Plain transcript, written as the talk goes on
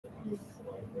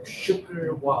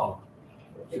Sugar Wow.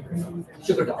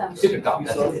 Sugar Dog. That's it.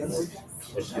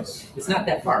 It's not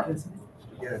that far. It's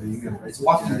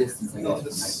walking distance.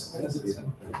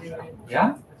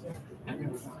 Yeah?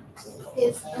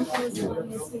 Yes, yes.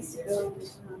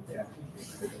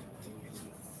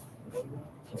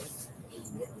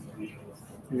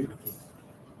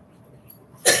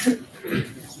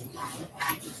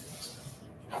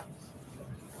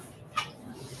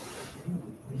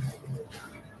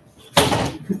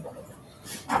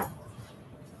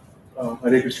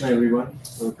 Hare Krishna, everyone.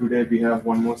 So today we have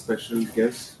one more special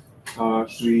guest,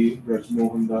 Sri Braj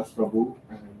Mohan Prabhu,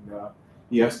 and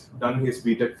he has done his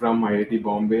BTech from IIT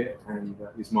Bombay and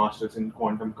his Masters in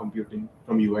Quantum Computing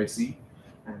from UIC.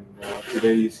 And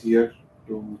today he's here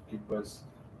to give us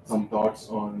some thoughts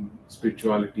on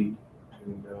spirituality.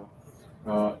 And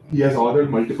he has authored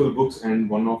multiple books, and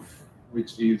one of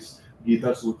which is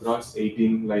Gita Sutras,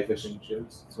 18 Life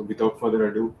Essentials. So without further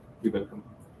ado, we welcome him.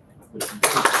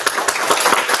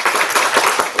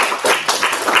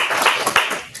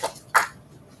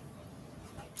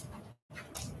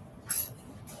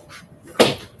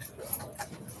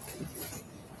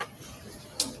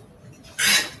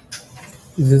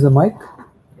 Is this a mic?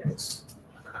 Yes.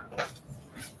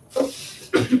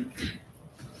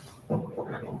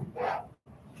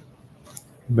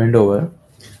 Bend over.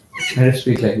 Let us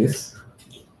speak like this.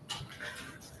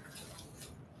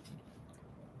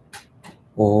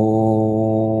 Om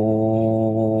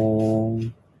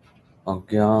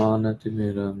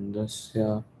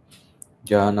Ajnanatirandasya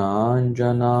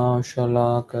Jnananjana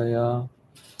Shalakaya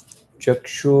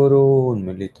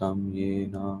Chakshurunmilitam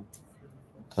Yena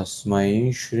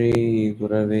Tasmai Shri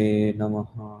Gurave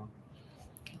Namaha.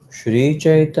 Shri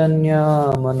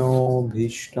Chaitanya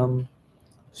Manobhishtam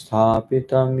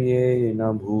Sthapitam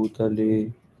Yena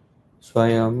Bhutale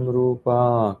Swayam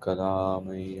Rupa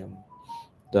Kadamayam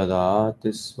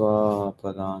Dadati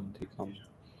Swapadantikam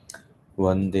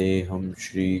Vandeham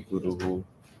Shri Guruhu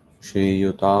Shri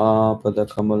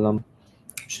Yutapadakamalam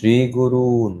Shri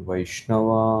Gurun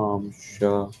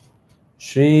Vaishnavamsha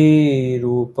Shri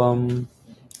Rupam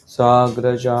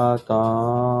Sagrajata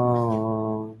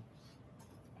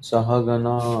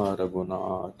Sahagana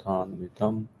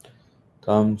Raghunathanvitam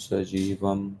Tam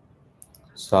Sajivam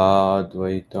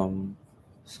Sadvaitam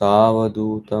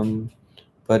Savadutam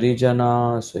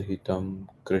Parijana Sahitam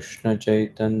Krishna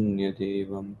Chaitanya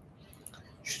Devam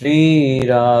Shri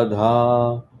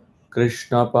Radha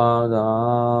Krishna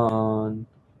Padan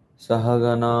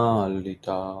Sahagana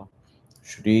Lalita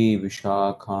Shri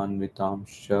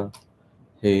Vishakhanvitamscha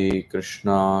He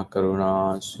Krishna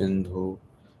Karuna Sindhu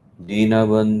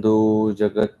Dinabandhu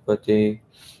Jagatpate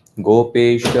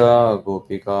Gopesha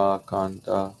Gopika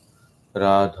Kanta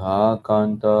Radha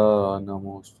Kanta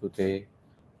Namostute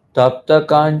Tapta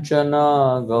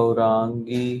Kanchana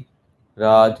Gaurangi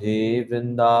Radhe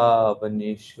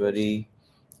Vrindavaneshwari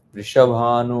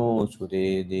Vrishabhanu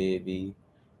Sude Devi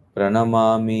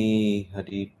Pranamami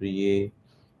Hari Priye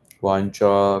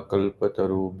Vancha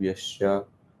Kalpatarubhyasya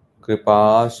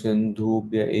Kripa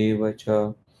Sindhubhya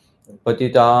Evacha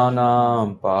Patitanam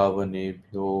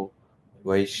Pavanebhyo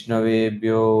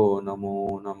Vaishnavebhyo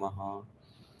Namo Namaha.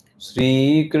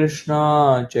 Sri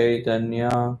Krishna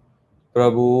Chaitanya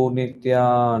Prabhu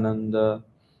Nityananda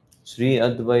Sri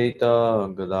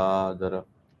Advaita Gadadhara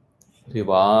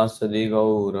Trivasadi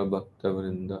Gaura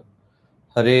Bhaktavrinda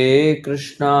Hare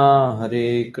Krishna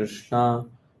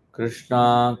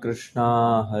Krishna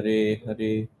Krishna Hare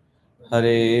Hare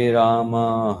Hare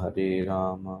Rama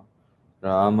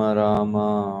Rama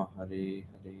Rama Hare Hare.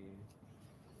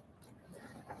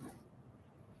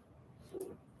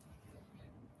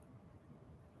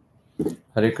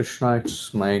 Hare Krishna,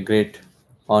 it's my great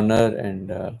honor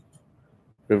and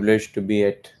privilege to be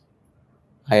at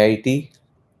IIT,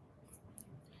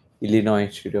 Illinois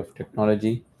Institute of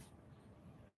Technology,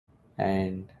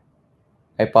 and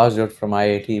I passed out from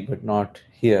IIT but not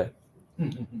here,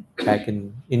 back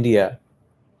in India.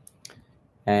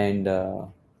 And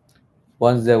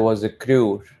once there was a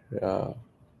crew,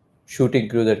 shooting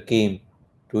crew that came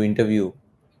to interview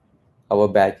our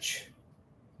batch.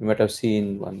 You might have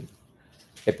seen one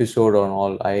episode on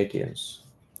all IITians.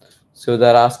 So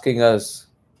they're asking us,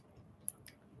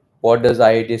 what does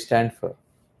IIT stand for?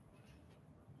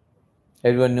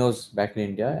 Everyone knows back in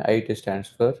India, IIT stands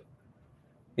for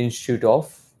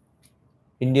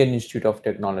Indian Institute of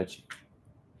Technology.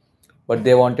 But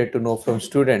they wanted to know from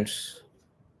students,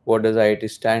 what does IIT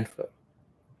stand for?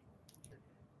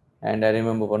 And I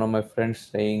remember one of my friends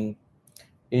saying,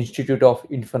 Institute of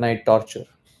Infinite Torture.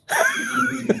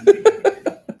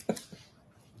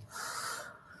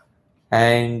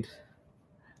 And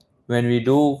when we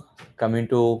do come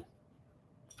into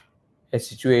a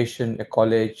situation, a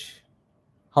college,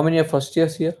 how many are first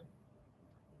years here?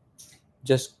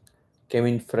 Just came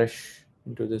in fresh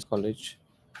into this college.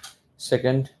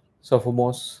 Second,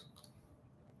 sophomores,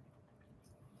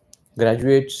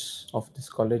 graduates of this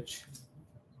college.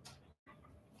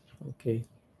 Okay.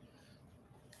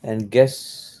 And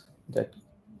guess that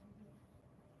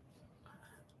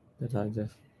I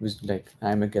just was like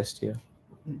I'm a guest here.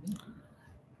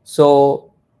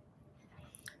 So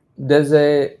there's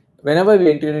a whenever we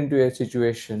enter into a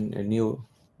situation, a new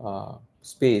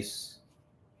space,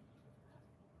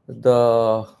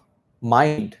 the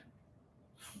mind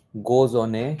goes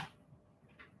on a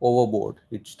overboard.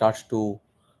 It starts to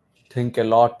think a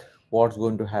lot what's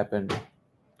going to happen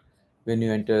when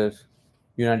you enter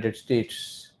United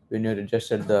States, when you're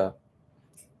just at the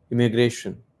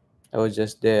immigration. I was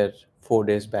just there 4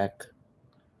 days back.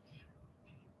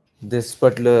 This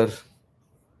particular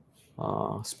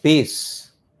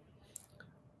space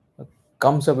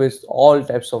comes up with all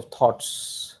types of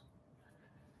thoughts,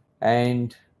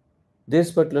 and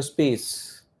this particular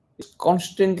space is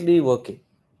constantly working,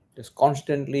 it's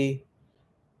constantly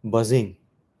buzzing.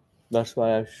 That's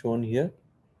why I've shown here.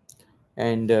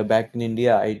 And back in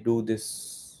India, I do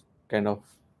this kind of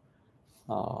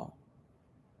uh,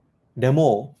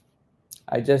 demo.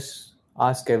 I just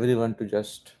ask everyone to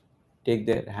just take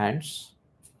their hands,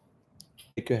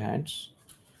 take your hands,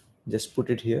 just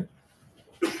put it here,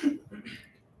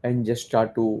 and just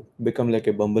start to become like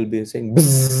a bumblebee saying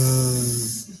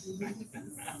bzzz.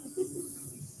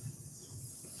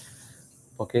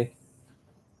 Okay,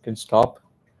 can stop.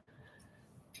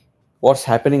 What's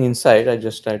happening inside, I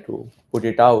just try to put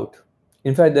it out.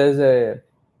 In fact, there's a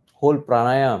whole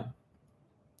pranayam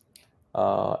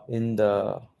in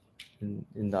the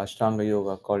Ashtanga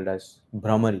Yoga called as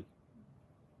Brahmari.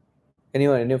 Any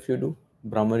of you do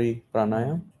Brahmari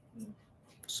pranayam?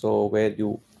 So where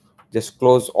you just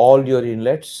close all your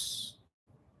inlets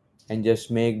and just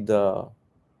make the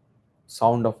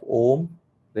sound of Om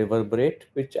reverberate,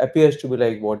 which appears to be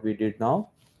like what we did now,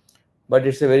 but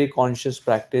it's a very conscious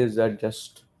practice that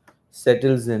just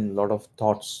settles in a lot of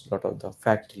thoughts, lot of the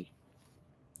factory.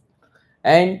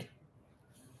 And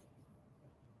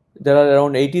there are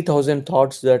around 80,000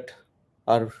 thoughts that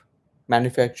are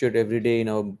manufactured every day in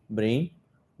our brain,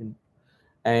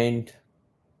 and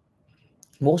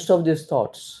most of these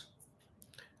thoughts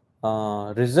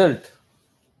result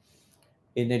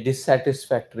in a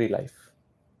dissatisfactory life,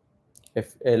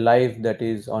 if a life that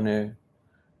is on a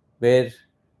where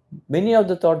many of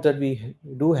the thoughts that we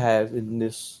do have in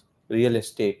this real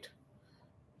estate,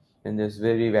 in this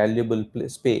very valuable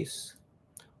space,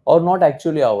 are not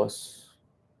actually ours.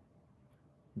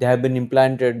 They have been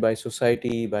implanted by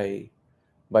society, by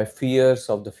fears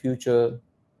of the future,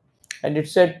 and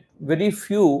it's that very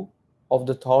few of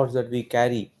the thoughts that we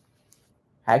carry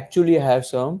actually have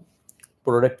some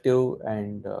productive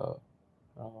and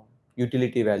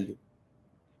utility value.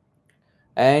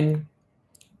 And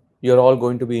you're all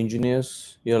going to be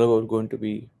engineers, you're all going to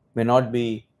be, may not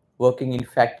be working in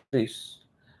factories,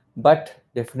 but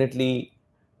definitely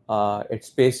at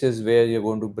spaces where you're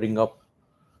going to bring up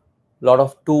a lot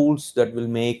of tools that will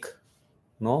make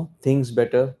things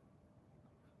better.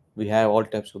 We have all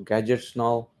types of gadgets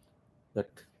now, that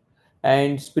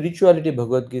and spirituality,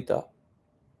 Bhagavad Gita,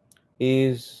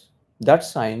 is that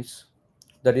science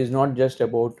that is not just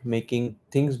about making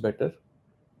things better,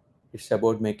 it's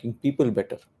about making people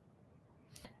better.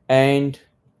 And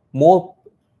more,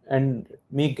 and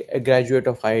me, a graduate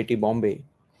of IIT Bombay,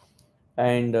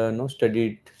 and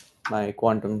studied my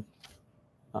quantum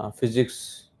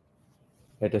physics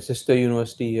at a sister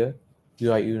university here,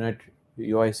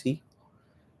 UIC.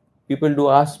 People do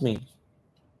ask me,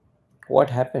 what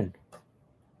happened?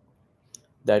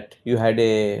 That you had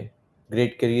a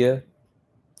great career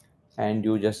and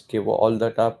you just gave all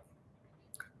that up.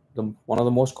 One of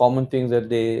the most common things that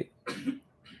they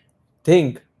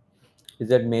think is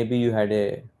that maybe you had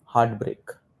a heartbreak,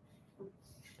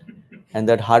 and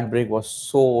that heartbreak was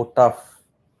so tough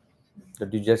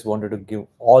that you just wanted to give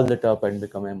all that up and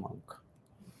become a monk.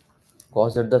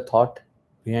 Was that the thought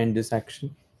behind this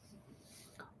action?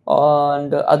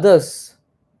 And others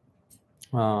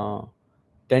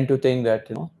tend to think that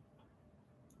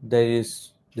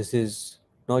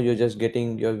you're just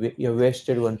getting, you're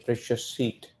wasted one precious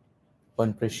seat,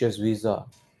 one precious visa.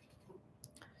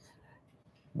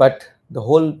 But the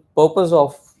whole purpose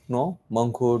of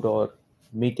monkhood, or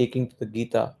me taking to the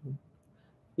Gita,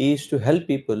 is to help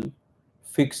people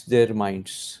fix their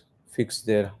minds, fix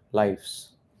their lives.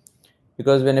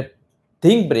 Because when a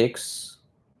thing breaks,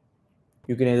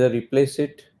 you can either replace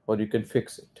it or you can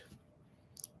fix it.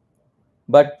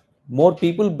 But more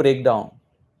people break down,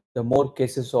 the more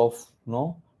cases of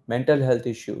mental health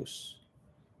issues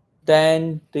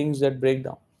than things that break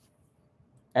down.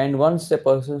 And once a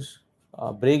person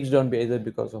breaks down, either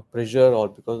because of pressure or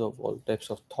because of all types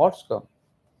of thoughts come,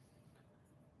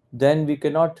 then we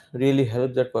cannot really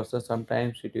help that person.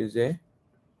 Sometimes it is a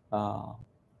uh,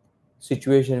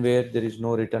 situation where there is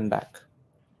no return back.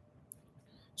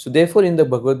 So therefore, in the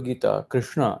Bhagavad Gita,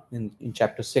 Krishna in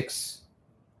chapter 6,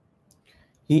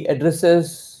 he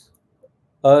addresses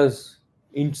us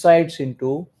insights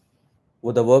into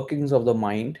the workings of the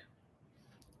mind.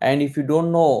 And if you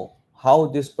don't know how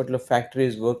this particular factory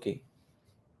is working,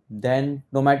 then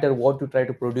no matter what you try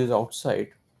to produce outside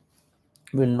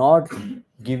will not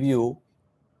give you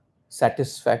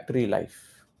satisfactory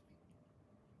life.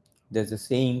 There's a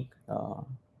saying,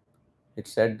 it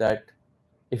said that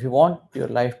if you want your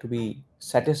life to be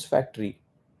satisfactory,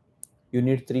 you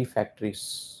need three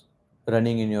factories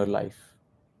running in your life: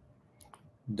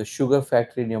 the sugar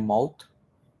factory in your mouth,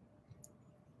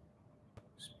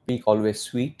 speak always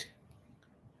sweet,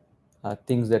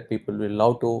 things that people will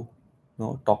love to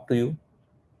talk to you;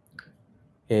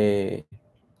 a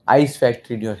ice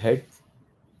factory in your head,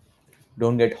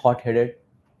 don't get hot headed,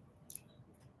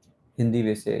 Hindi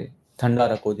में से ठंडा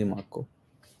रखो दिमाग को;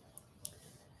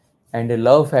 and a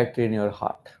love factory in your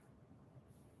heart,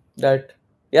 that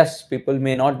yes, people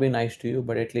may not be nice to you,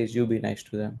 but at least you be nice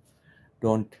to them.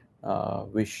 Don't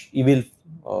wish evil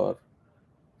or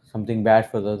something bad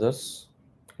for the others.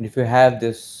 And if you have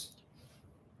this,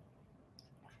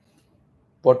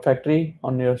 what factory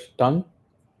on your tongue?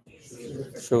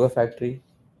 Sugar factory.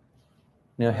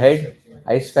 In your head,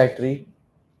 ice factory.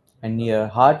 And in your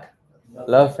heart,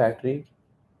 love factory.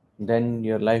 Then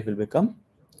your life will become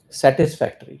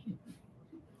satisfactory.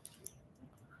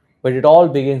 But it all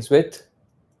begins with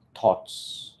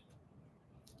thoughts.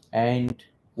 And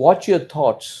watch your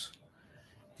thoughts,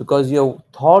 because your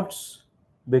thoughts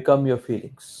become your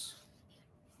feelings.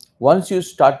 Once you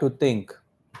start to think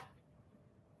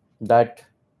that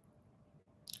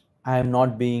I am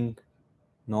not being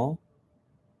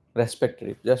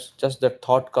respected, just that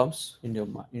thought comes in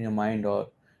your mind, or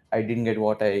I didn't get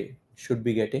what I should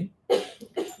be getting,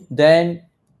 then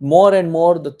more and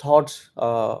more the thoughts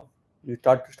you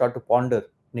start to ponder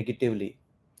negatively.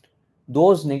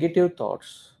 Those negative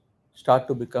thoughts start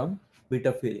to become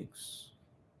bitter feelings.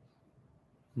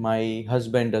 My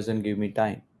husband doesn't give me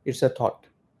time. It's a thought,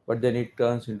 but then it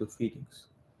turns into feelings.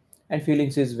 And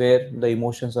feelings is where the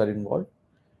emotions are involved.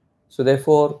 So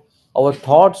therefore, our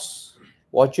thoughts,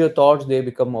 watch your thoughts, they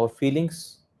become our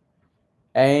feelings.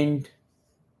 And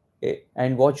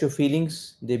watch your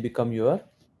feelings, they become your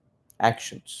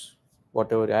actions.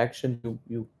 Whatever action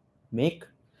you make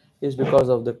is because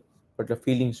of the particular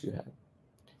feelings you have.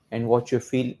 And watch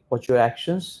your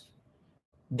actions,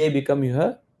 they become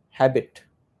your habit.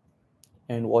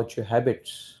 And watch your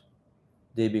habits,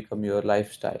 they become your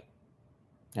lifestyle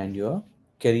and your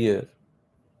career.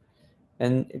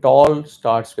 And it all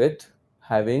starts with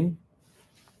having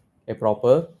a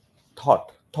proper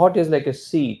thought. Thought is like a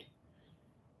seed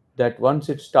that once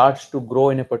it starts to grow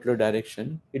in a particular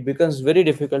direction, it becomes very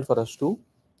difficult for us to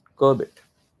curb it.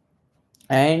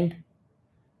 And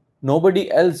nobody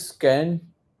else can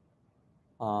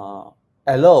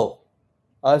allow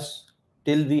us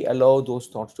till we allow those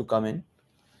thoughts to come in.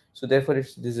 So therefore,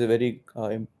 this is a very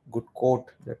good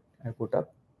quote that I put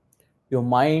up. Your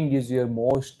mind is your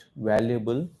most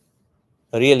valuable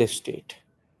real estate.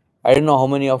 I don't know how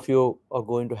many of you are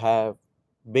going to have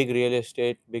big real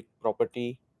estate, big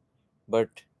property, but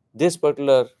this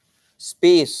particular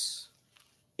space,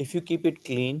 if you keep it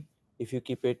clean, if you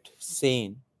keep it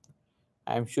sane,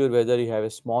 I'm sure whether you have a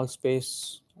small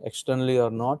space externally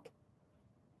or not,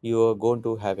 you are going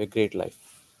to have a great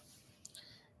life.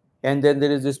 And then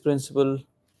there is this principle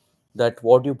that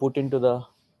what you put into the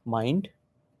mind,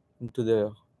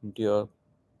 into your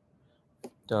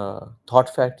the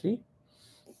thought factory,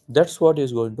 that's what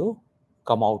is going to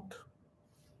come out.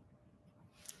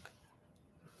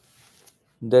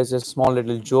 There's a small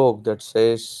little joke that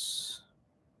says,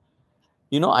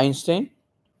 Einstein,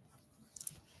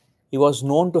 he was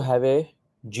known to have a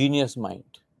genius mind.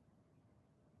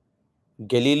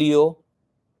 Galileo,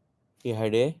 he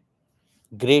had a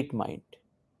great mind.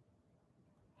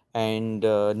 And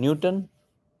Newton,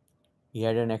 he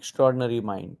had an extraordinary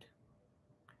mind.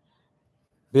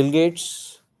 Bill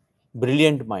Gates,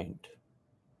 brilliant mind.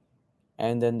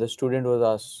 And then the student was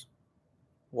asked,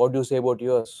 what do you say about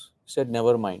yours? He said,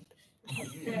 never mind.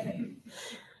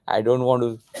 I don't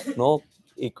want to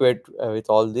equate with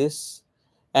all this.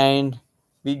 And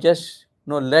we just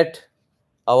let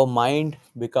our mind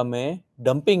become a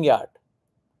dumping yard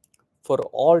for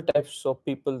all types of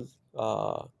people,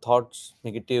 thoughts,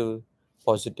 negative,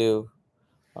 positive,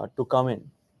 to come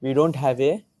in. We don't have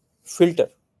a filter.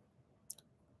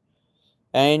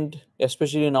 And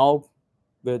especially now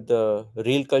with the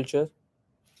real culture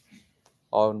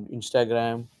on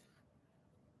Instagram,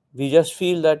 we just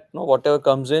feel that whatever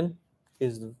comes in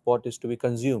is what is to be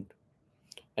consumed.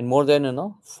 And more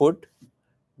than food,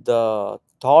 the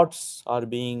thoughts are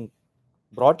being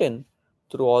brought in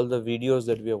through all the videos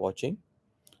that we are watching.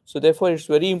 So therefore, it's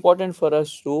very important for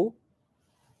us to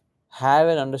have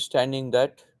an understanding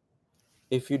that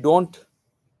if you don't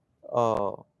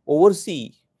uh,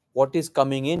 oversee what is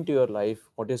coming into your life,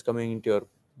 what is coming into your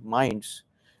minds,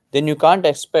 then you can't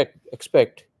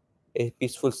expect a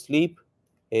peaceful sleep,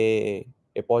 a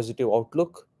positive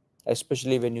outlook,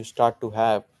 especially when you start to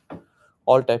have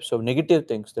all types of negative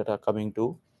things that are coming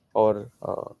to our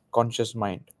conscious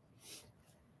mind.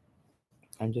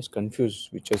 I'm just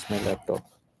confused which is my laptop.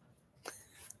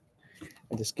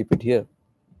 I just keep it here.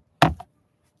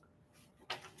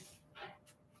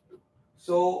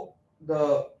 So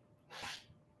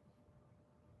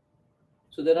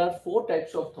there are four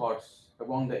types of thoughts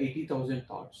among the 80,000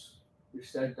 thoughts. We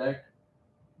said that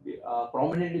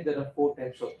prominently there are four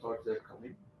types of thoughts that come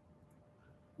in.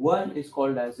 One is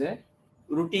called as a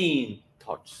routine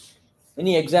thoughts.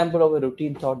 Any example of a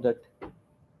routine thought that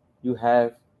you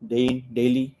have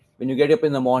daily when you get up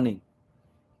in the morning?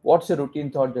 What's a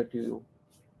routine thought that you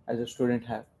as a student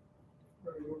have?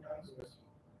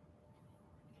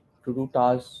 To do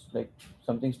tasks like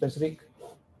something specific?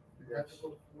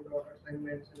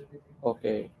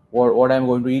 Okay. What I'm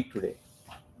going to eat today?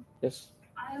 Yes.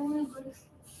 I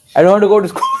don't want to go to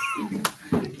school.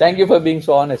 Thank you for being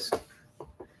so honest.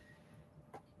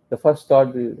 The first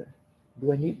thought, do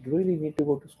I really need to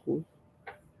go to school?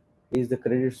 Is the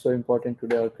credit so important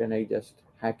today, or can I just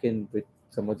hack in with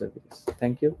some other ways?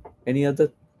 Thank you. Any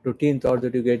other routine thought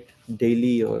that you get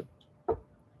daily or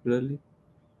regularly?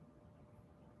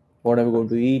 What am I going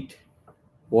to eat?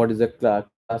 What is the class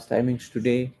timings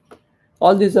today?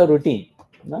 All these are routine,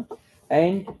 no?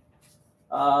 And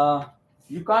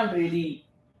you can't really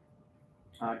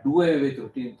do away with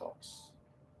routine thoughts.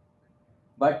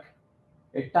 But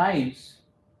at times,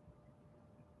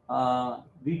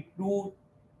 we do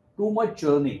too much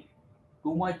journey,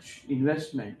 too much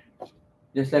investment,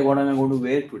 just like what am I going to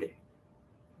wear today?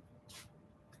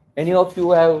 Any of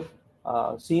you have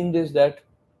seen this, that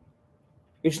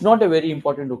it's not a very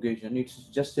important occasion, it's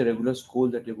just a regular school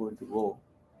that you're going to go.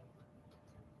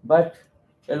 But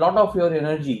a lot of your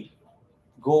energy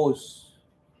goes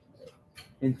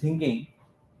in thinking,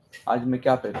 "Aaj main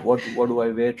kya pehnu? What do I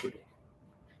wear today?"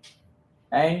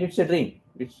 And it's a dream,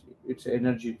 it's an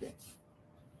energy thing.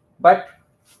 But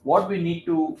what we need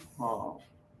to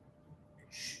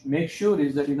make sure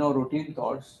is that in our routine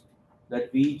thoughts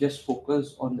that we just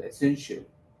focus on the essential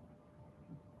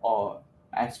or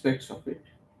aspects of it,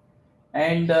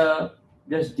 and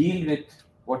just deal with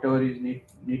whatever is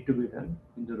need to be done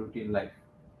in the routine life.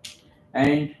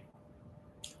 And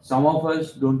some of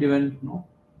us don't even know,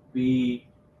 we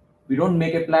don't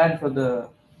make a plan for the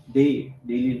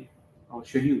daily or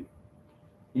schedule.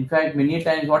 In fact, many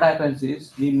times what happens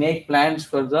is we make plans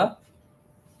for the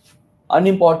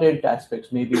unimportant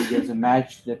aspects. Maybe there's a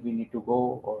match that we need to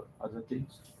go or other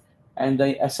things, and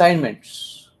the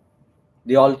assignments,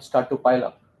 they all start to pile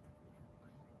up,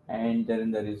 and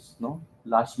then there is no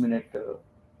last minute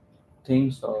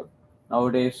things. Or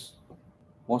nowadays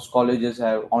most colleges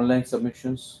have online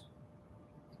submissions,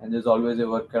 and there's always a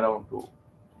workaround to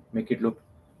make it look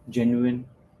genuine,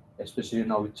 especially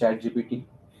now with ChatGPT.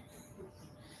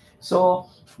 So,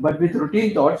 but with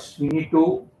routine thoughts, we need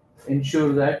to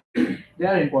ensure that they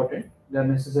are important, they are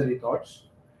necessary thoughts,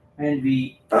 and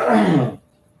we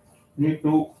need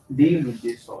to deal with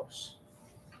these thoughts.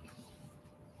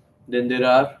 Then there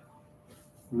are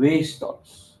waste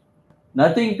thoughts,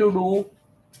 nothing to do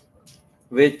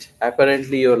with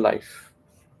apparently your life.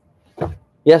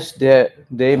 Yes,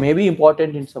 they may be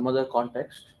important in some other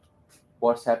context,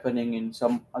 what's happening in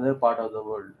some other part of the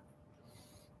world.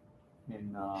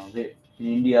 In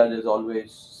India, there's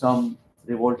always some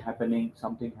revolt happening,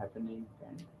 something happening,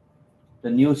 and the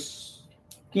news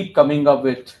keep coming up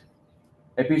with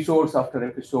episodes after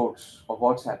episodes of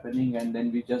what's happening, and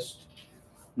then we just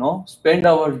spend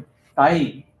our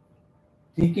time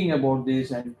thinking about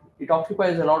this, and it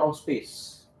occupies a lot of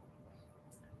space.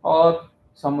 Or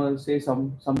someone say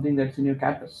something that's in your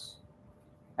campus,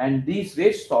 and these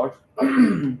waste thoughts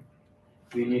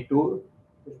we need to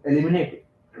eliminate it.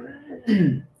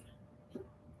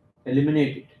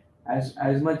 Eliminate it.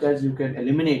 as much as you can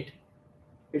eliminate,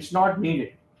 it's not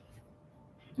needed.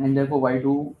 And therefore, why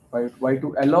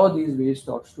to allow these waste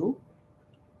thoughts to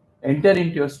enter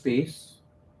into your space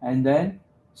and then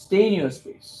stay in your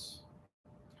space.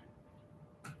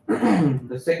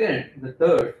 The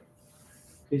third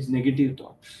is negative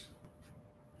thoughts.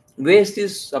 Waste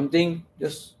is something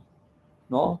just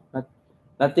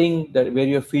nothing that where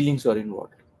your feelings are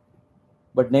involved.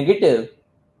 But negative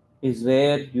is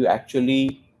where you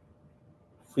actually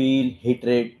feel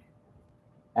hatred,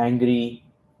 angry,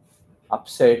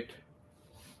 upset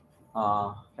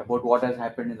about what has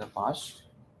happened in the past,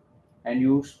 and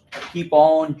you keep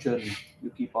on churning.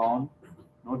 You keep on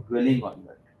not dwelling on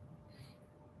that.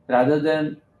 Rather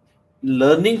than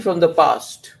learning from the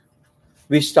past,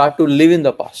 we start to live in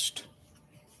the past.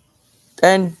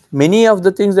 And many of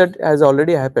the things that has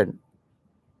already happened,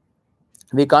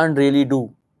 we can't really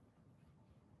do.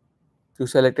 You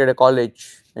selected a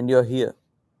college and you're here.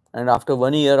 And after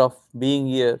 1 year of being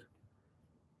here,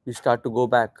 you start to go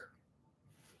back.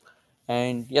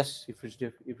 And yes, if it's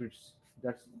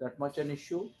that's that much an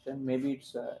issue, then maybe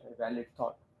it's a valid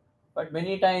thought. But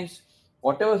many times,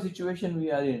 whatever situation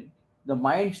we are in, the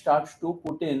mind starts to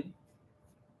put in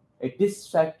a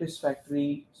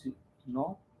dissatisfactory,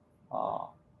 uh,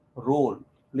 role,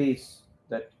 place,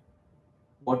 that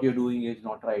what you're doing is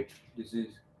not right. This is,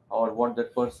 or what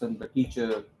that person, the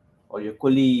teacher, or your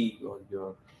colleague, or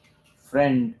your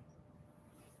friend,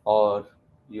 or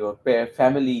your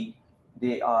family,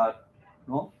 they are,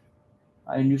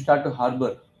 and you start to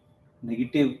harbor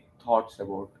negative thoughts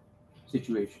about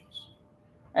situations.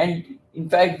 And in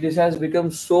fact, this has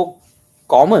become so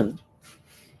common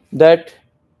that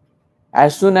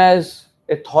as soon as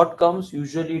a thought comes,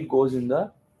 usually it goes in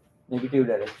the negative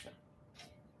direction.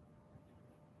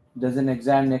 There's an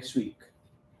exam next week.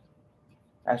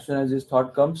 As soon as this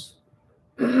thought comes,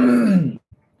 the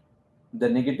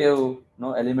negative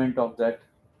element of that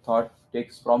thought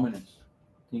takes prominence,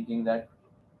 thinking that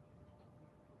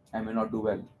I may not do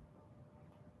well.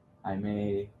 I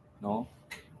may,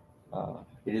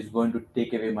 it is going to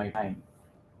take away my time.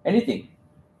 Anything.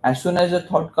 As soon as a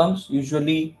thought comes,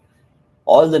 usually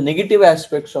all the negative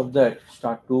aspects of that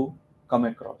start to come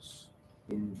across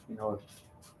in our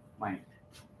mind.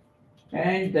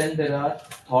 And then there are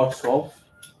thoughts of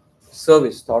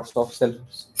service, thoughts of self,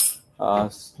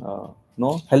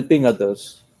 helping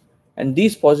others. And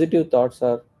these positive thoughts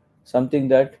are something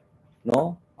that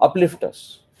uplift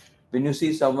us. When you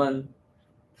see someone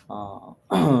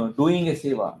doing a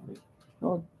seva,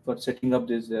 for setting up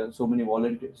this, there are so many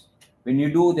volunteers. When you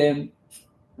do them,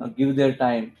 give their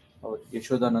time. Our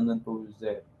Yashodanandan Prabhu is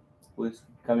there, who is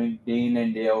coming day in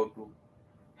and day out to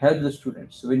help the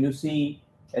students. So when you see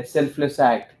a selfless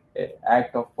act, an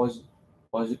act of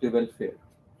positive welfare,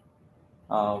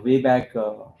 way back,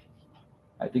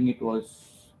 I think it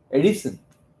was Edison.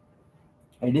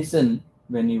 Edison,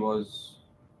 when he was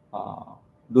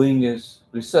doing his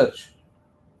research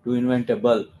to invent a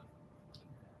bulb,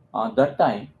 that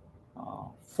time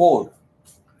Ford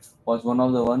was one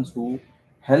of the ones who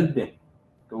helped him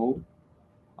to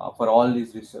for all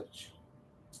this research.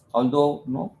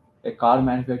 Although a car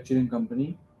manufacturing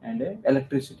company and a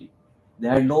electricity, they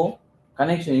had no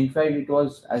connection. In fact, it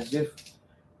was as if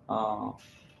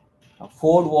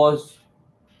Ford was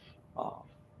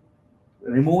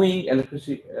removing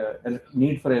electricity,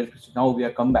 need for electricity. Now we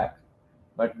have come back,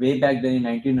 but way back then in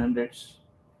 1900s,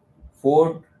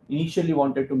 Ford initially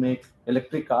wanted to make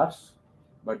electric cars,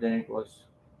 but then it was,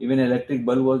 even electric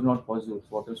bulb was not possible. So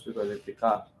what was to electric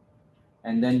car?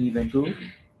 And then he went to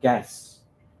gas.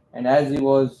 And as he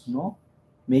was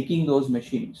making those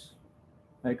machines,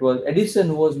 it was Edison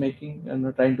who was making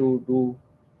and trying to do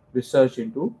research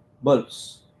into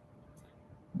bulbs.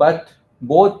 But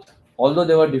both, although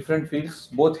they were different fields,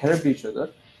 both helped each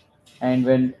other. And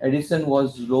when Edison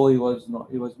was low, he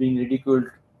was being ridiculed.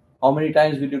 How many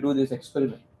times did you do this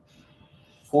experiment?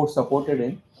 Ford supported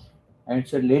him, and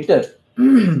said later,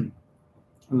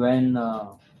 when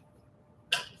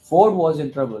Ford was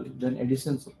in trouble, then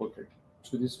Edison supported.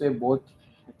 So this way, both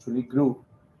actually grew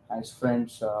as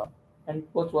friends,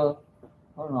 and both were,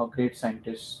 great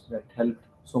scientists that helped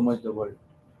so much the world.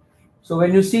 So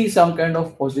when you see some kind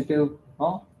of positive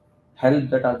help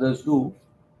that others do,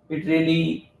 it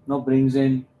really brings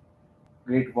in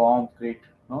great warmth, great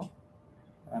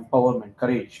empowerment,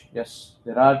 courage. Yes,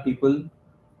 there are people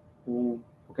who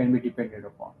can be depended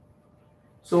upon.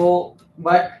 So,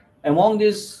 but among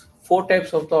these 4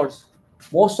 types of thoughts,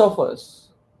 most of us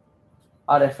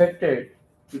are affected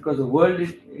because the world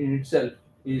in itself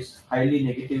is highly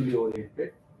negatively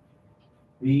oriented.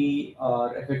 we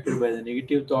are affected by the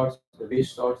negative thoughts, the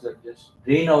waste thoughts that just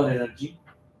drain our energy,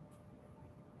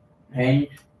 and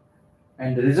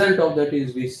the result of that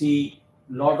is we see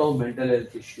lot of mental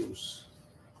health issues,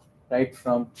 right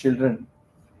from children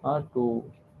to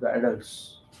the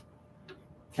adults.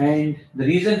 And the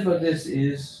reason for this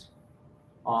is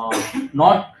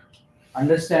not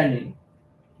understanding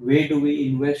where do we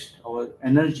invest our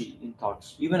energy in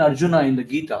thoughts. Even Arjuna in the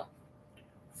Gita,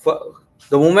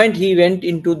 the moment he went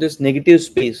into this negative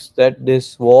space that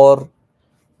this war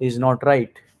is not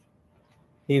right,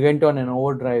 he went on an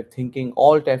overdrive thinking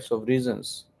all types of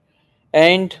reasons,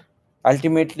 and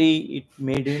ultimately it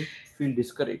made him feel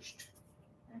discouraged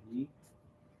and he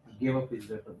gave up his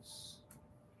weapons.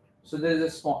 So there is a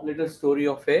small little story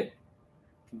of a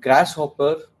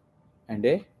grasshopper and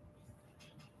a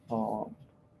uh,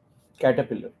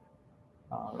 caterpillar.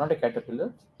 Not a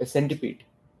caterpillar, a centipede.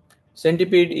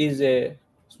 Centipede is a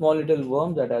small little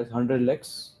worm that has 100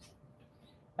 legs,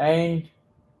 and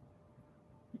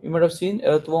you might have seen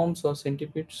earthworms or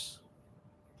centipedes.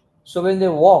 So when they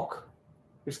walk,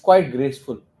 it's quite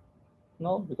graceful,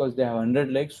 no, because they have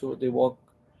 100 legs, so they walk.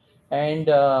 And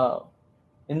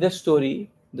in this story,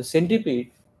 the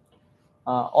centipede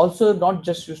also not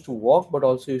just used to walk, but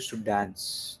also used to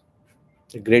dance.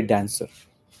 A great dancer,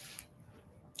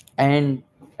 and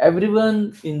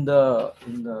everyone in the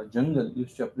jungle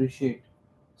used to appreciate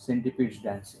centipede's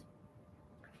dancing.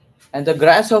 And the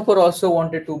grasshopper also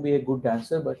wanted to be a good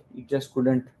dancer, but it just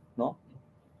couldn't, no,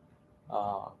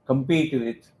 compete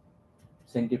with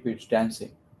centipede's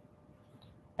dancing.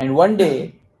 And one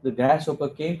day, the grasshopper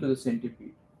came to the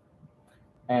centipede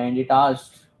and it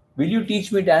asked, "Will you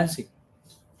teach me dancing?"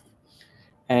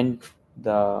 And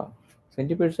the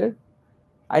centipede said,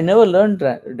 "I never learned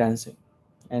dancing.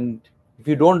 And if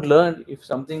you don't learn, if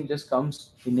something just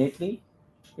comes innately,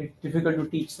 it's difficult to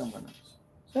teach someone else."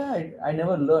 So I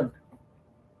never learned.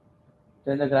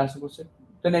 Then the grasshopper said,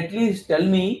 "Then at least tell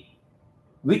me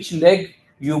which leg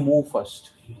you move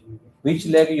first, which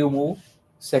leg you move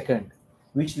second,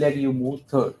 which leg you move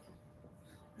third."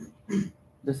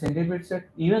 The centipede said,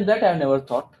 "Even that I've never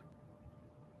thought.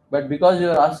 But because you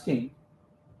are asking,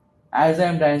 as I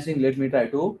am dancing, let me try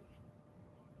to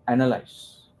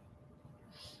analyze."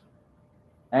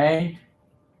 And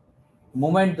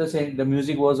moment the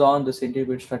music was on, the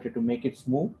centipede started to make its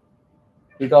move.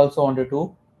 It also wanted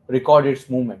to record its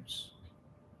movements.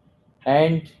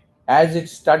 And as it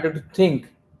started to think,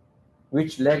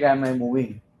 which leg am I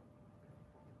moving,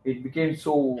 it became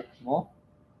so,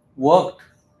 worked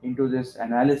into this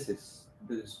analysis,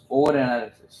 this over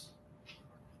analysis,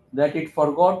 that it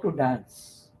forgot to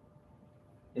dance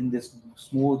in this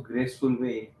smooth, graceful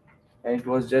way, and it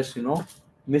was just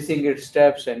missing its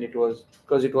steps, and it was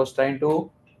because it was trying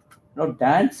to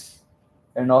dance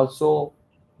and also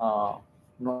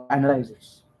analyze it.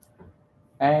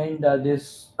 And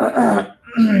this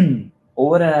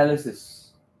over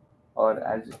analysis, or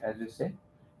as we say,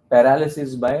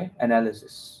 paralysis by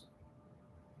analysis,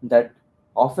 that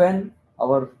often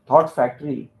our thought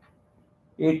factory,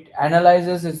 it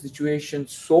analyzes a situation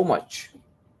so much,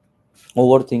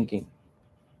 overthinking,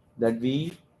 that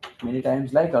we many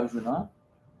times, like Arjuna,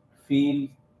 feel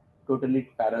totally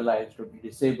paralyzed or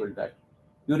disabled, that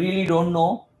you really don't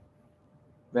know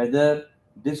whether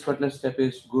this particular step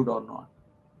is good or not.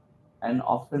 And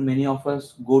often many of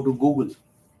us go to Google,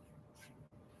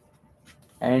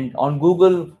 and on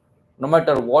Google, no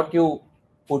matter what you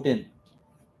put in,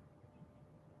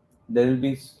 there will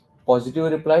be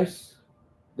positive replies,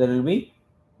 there will be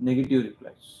negative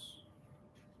replies.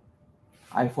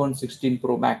 iPhone 16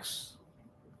 Pro Max,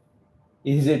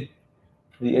 is it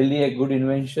really a good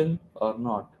invention or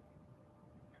not?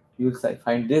 You will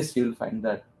find this, you will find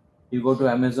that. You go to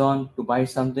Amazon to buy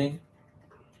something,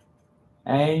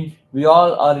 and we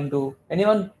all are into,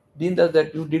 anyone did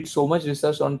that you did so much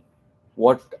research on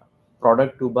what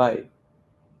product to buy,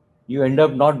 you end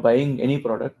up not buying any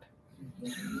product,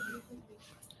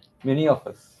 many of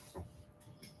us.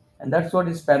 And that's what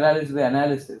is paralysis by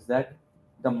analysis, that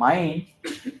the mind,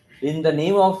 in the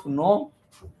name of no,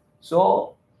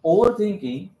 so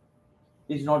overthinking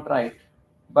is not right,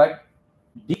 but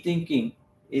deep thinking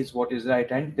is what is right.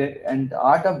 And the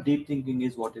art of deep thinking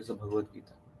is what is the Bhagavad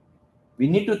Gita. We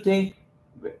need to think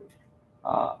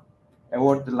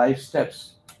about the life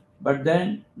steps, but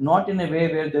then not in a way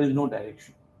where there is no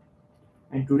direction.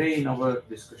 And today in our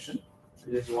discussion,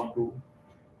 I just want to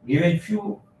give a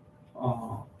few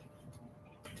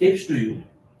tips to you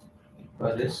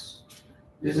for this.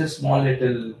 This is a small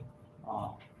little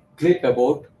clip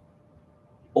about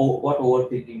what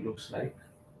overthinking looks like.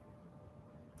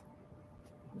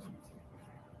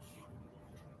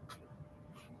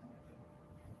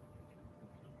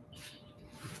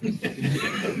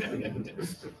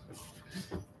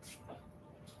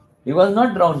 He was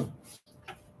not drowning,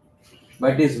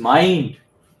 but his mind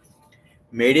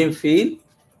made him feel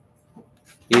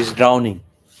he is drowning.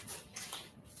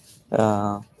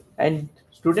 And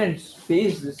students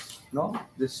face this,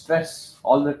 this stress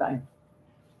all the time.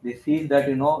 They feel that,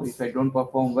 if I don't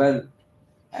perform well,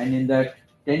 and in that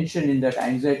tension, in that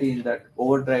anxiety, in that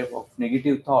overdrive of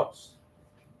negative thoughts,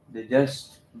 they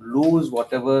just lose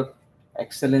whatever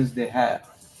excellence they have.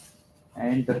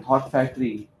 And the thought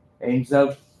factory ends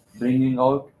up bringing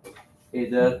out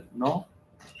either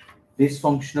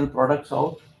dysfunctional products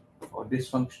out, or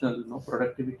dysfunctional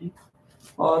productivity,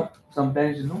 or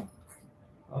sometimes no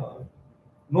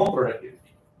productivity.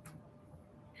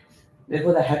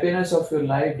 Therefore, the happiness of your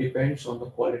life depends on the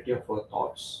quality of our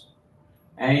thoughts,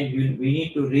 and we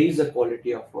need to raise the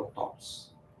quality of our thoughts.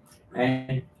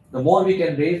 And the more we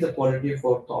can raise the quality of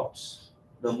our thoughts,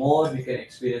 the more we can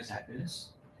experience happiness.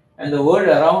 And the world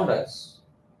around us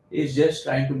is just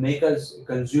trying to make us a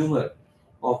consumer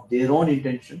of their own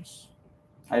intentions.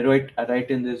 I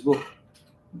write in this book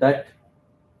that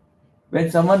when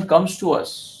someone comes to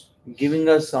us giving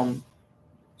us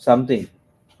something,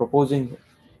 proposing,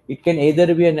 it can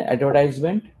either be an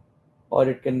advertisement or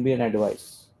it can be an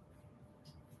advice.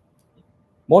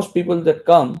 Most people that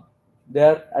come, they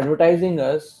are advertising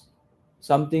us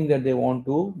something that they want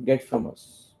to get from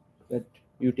us, that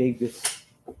you take this.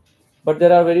 But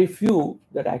there are very few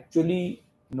that actually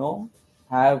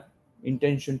have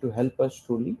intention to help us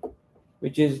truly,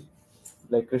 which is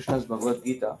like Krishna's Bhagavad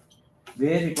Gita,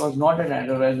 where it was not an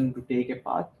advertisement to take a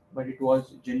path, but it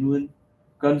was genuine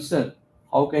concern.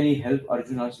 How can he help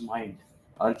Arjuna's mind?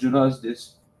 Arjuna's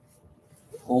this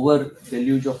over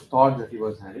deluge of thought that he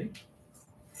was having.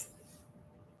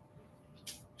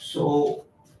 So,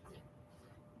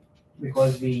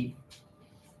 because we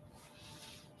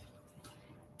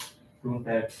don't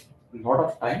have a lot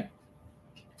of time,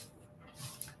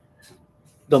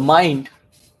 the mind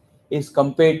is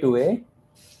compared to a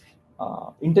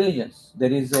intelligence.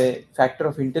 There is a factor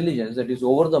of intelligence that is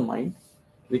over the mind,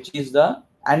 which is the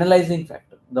analyzing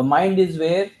factor. The mind is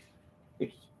where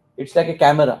it's like a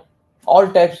camera. All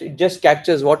types, it just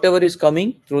captures whatever is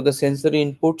coming through the sensory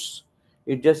inputs.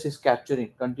 It just is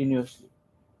capturing continuously.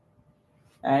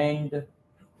 And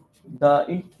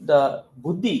the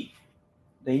buddhi,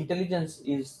 the intelligence,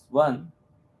 is one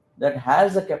that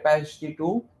has the capacity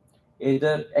to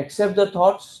either accept the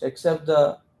thoughts, accept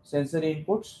the sensory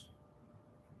inputs,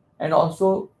 and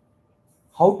also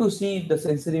how to see the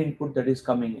sensory input that is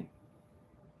coming in.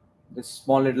 This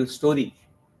small little story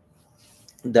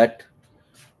that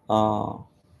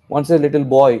once a little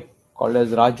boy called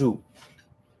as Raju,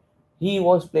 he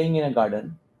was playing in a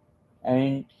garden,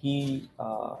 and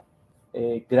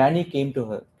a granny came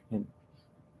to him,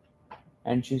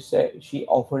 and she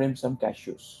offered him some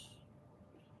cashews.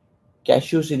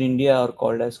 Cashews in India are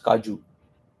called as kaju.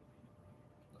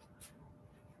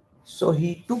 So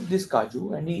he took this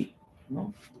kaju and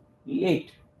he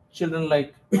ate. Children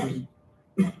like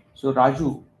so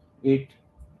Raju ate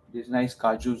these nice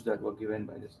kajus that were given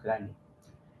by this granny,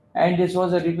 and this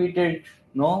was a repeated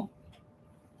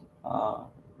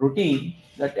routine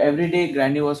that every day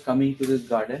granny was coming to this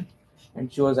garden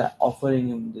and she was offering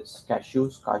him this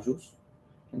kajus,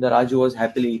 and the Raju was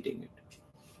happily eating it.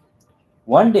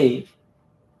 One day,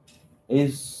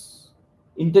 his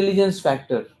intelligence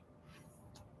factor,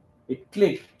 it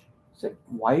clicked. Said,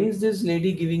 why is this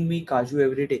lady giving me kaju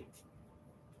every day?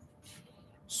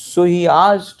 So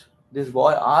this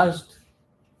boy asked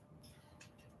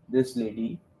this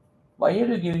lady, why are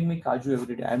you giving me kaju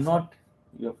every day? I'm not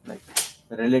your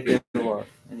relative or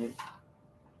anything.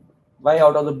 Why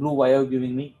out of the blue, why are you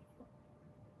giving me?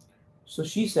 So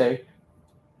she said,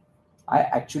 I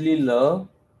actually love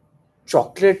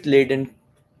chocolate laden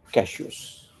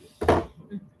cashews.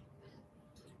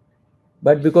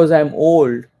 But because I'm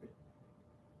old,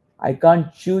 I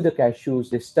can't chew the cashews,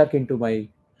 they stuck into my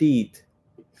teeth.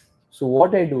 So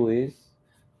what I do is,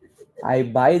 I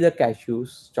buy the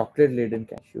cashews, chocolate laden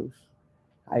cashews,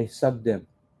 I suck them.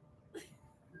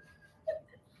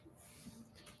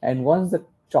 And once the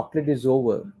chocolate is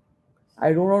over,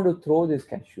 I don't want to throw these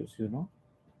cashews,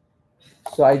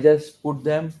 So I just put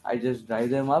them, I just dry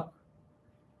them up,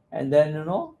 and then,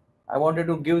 I wanted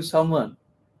to give someone,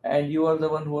 and you are the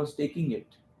one who was taking it.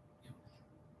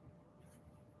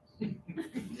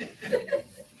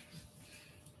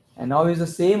 And now it's the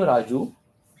same Raju,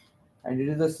 and it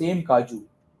is the same kaju,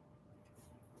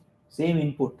 same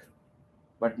input.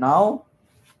 But now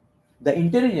the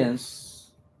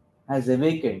intelligence has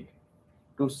awakened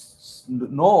to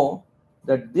know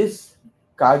that this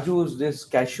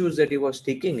cashews that he was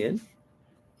taking in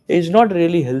is not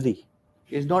really healthy,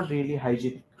 is not really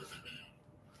hygienic.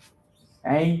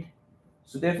 And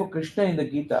so therefore Krishna in the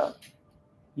Gita,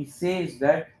 he says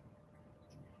that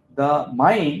the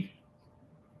mind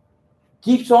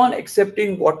keeps on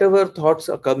accepting whatever thoughts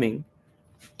are coming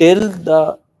till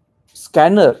the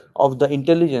scanner of the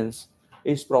intelligence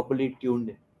is properly tuned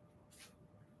in.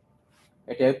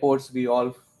 At airports, we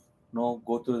all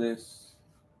go through this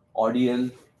ordeal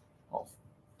of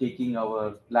taking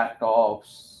our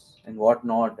laptops and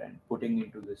whatnot and putting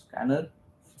into the scanner.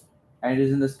 And it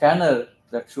is in the scanner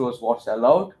that shows what's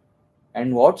allowed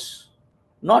and what's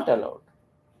not allowed.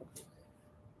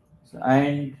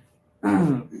 And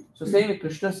so same way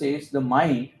Krishna says the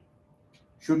mind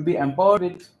should be empowered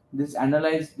with this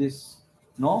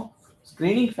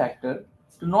screening factor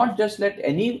to not just let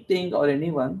anything or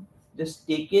anyone just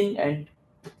take in and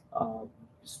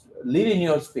live in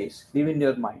your space, live in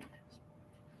your mind.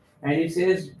 And it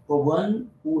says for one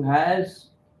who has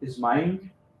his mind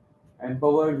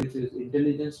empowered with his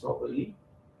intelligence properly,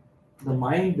 the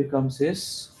mind becomes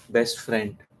his best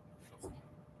friend.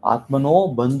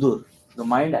 Atmano Bandhur. The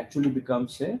mind actually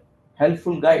becomes a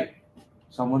helpful guide,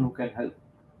 someone who can help.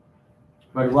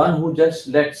 But one who just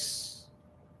lets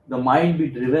the mind be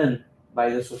driven by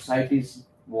the society's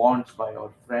wants, by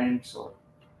our friends or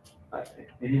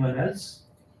anyone else,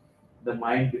 the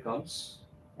mind becomes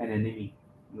an enemy,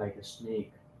 like a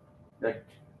snake that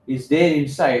is there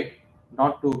inside,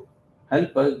 not to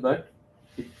help us, but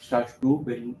it starts to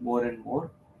bring more and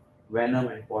more venom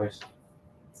and poison.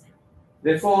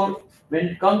 Therefore, when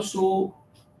it comes to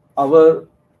our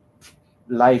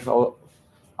life,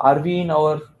 are we in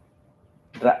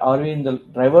the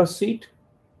driver's seat,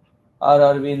 or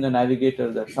are we in the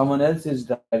navigator that someone else is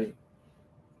driving?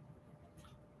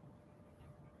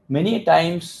 Many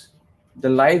times, the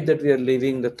life that we are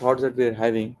living, the thoughts that we are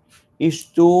having,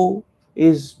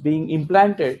 is being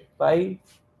implanted by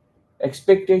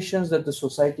expectations that the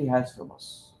society has from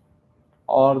us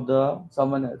or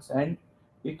someone else, and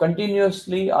we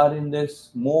continuously are in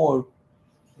this mode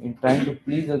in trying to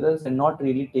please others and not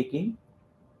really taking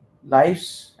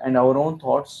lives and our own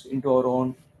thoughts into our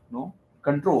own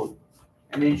control,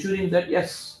 and ensuring that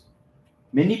yes,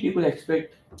 many people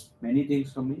expect many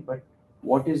things from me, but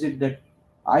what is it that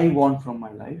I want from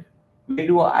my life? Where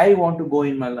do I want to go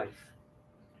in my life?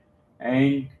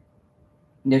 And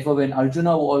therefore, when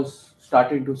Arjuna was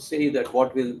starting to say that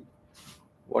what will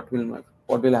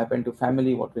happen to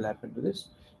family, what will happen to this?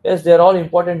 Yes, they are all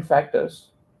important factors,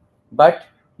 but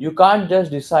you can't just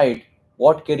decide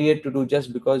what career to do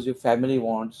just because your family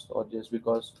wants or just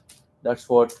because that's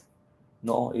what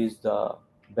is the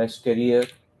best career.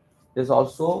 There's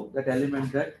also that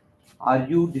element that are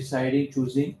you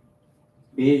choosing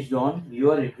based on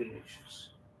your inclinations.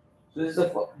 So this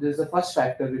is the first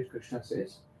factor which Krishna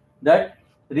says, that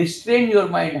restrain your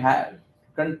mind.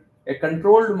 A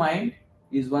controlled mind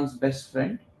is one's best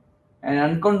friend, and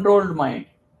uncontrolled mind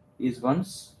is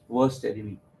one's worst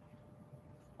enemy.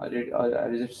 As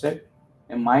it said,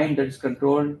 a mind that is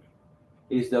controlled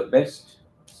is the best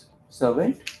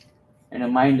servant, and a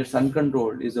mind that's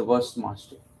uncontrolled is the worst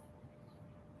master.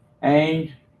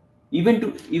 And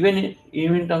even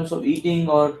in terms of eating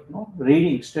or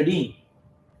reading, studying,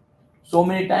 so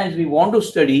many times we want to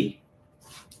study,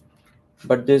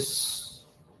 but this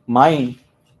mind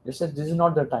says this is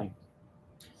not the time.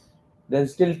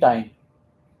 There's still time.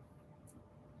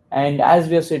 And as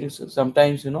we are saying,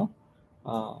 sometimes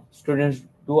students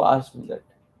do ask me that,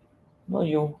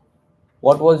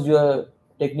 what was your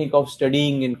technique of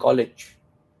studying in college?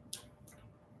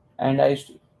 And I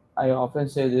often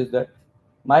say this, that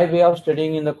my way of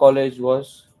studying in the college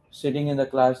was sitting in the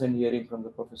class and hearing from the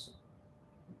professor.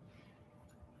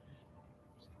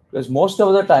 Because most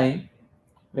of the time,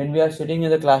 when we are sitting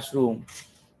in the classroom,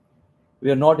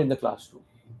 we are not in the classroom.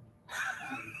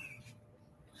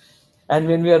 And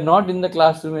when we are not in the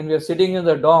classroom, when we are sitting in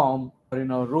the dorm or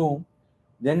in our room,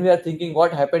 then we are thinking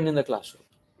what happened in the classroom.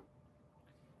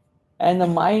 And the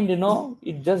mind,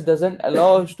 it just doesn't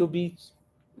allow us to be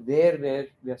where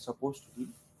we are supposed to be.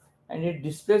 And it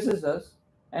displaces us.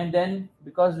 And then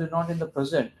because we're not in the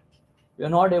present, we're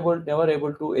never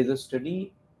able to either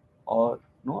study or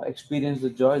experience the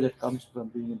joy that comes from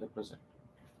being in the present.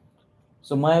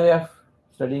 So my way of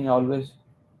studying, I always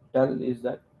tell, is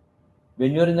that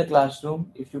when you're in the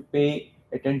classroom, if you pay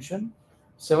attention,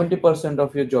 70%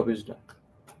 of your job is done.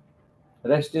 The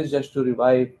rest is just to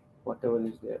revive whatever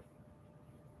is there.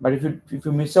 But if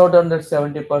you miss out on that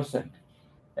 70%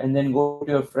 and then go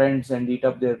to your friends and eat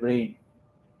up their brain,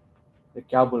 the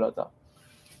kya bola tha?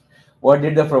 what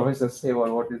did the professor say,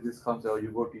 or what is this concept, or you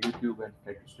go to YouTube and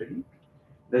try to study,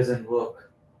 doesn't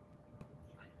work.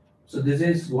 So this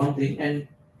is one thing. And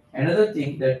another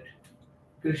thing that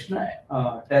Krishna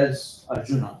tells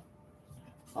Arjuna,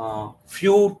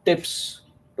 few tips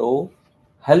to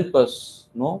help us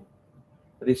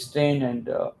restrain and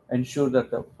ensure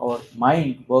that our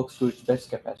mind works to its best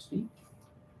capacity.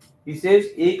 He says,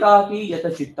 ekaki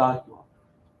yata chittatva.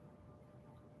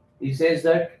 He says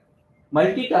that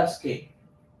multitasking.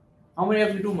 How many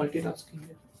of you do multitasking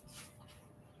here?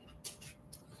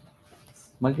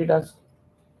 Multitasking.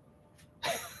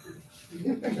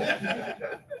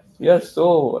 You are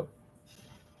so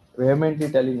vehemently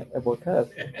telling about her.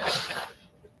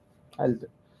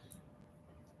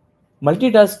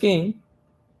 Multitasking,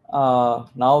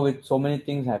 now with so many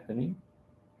things happening,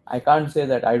 I can't say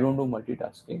that I don't do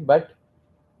multitasking, but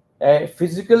a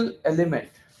physical element,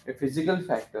 a physical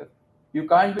factor, you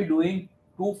can't be doing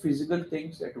two physical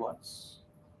things at once.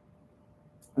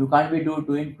 You can't be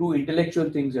doing two intellectual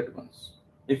things at once.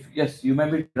 If yes, you may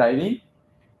be driving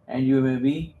and you may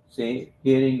be, say,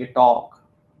 hearing a talk.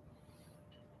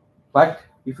 But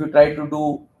if you try to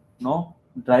do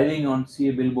driving on, see,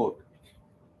 a billboard,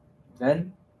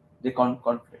 then they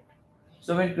conflict.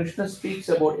 So when Krishna speaks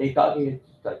about ekaki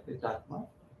tatma,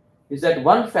 is that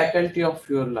one faculty of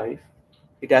your life,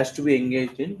 it has to be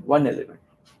engaged in one element.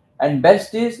 And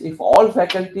best is if all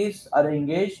faculties are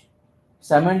engaged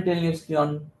simultaneously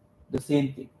on the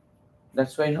same thing.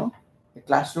 That's why a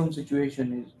classroom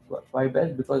situation is why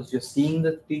best, because you're seeing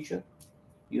the teacher,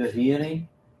 you're hearing,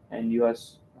 and you are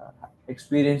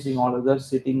experiencing all others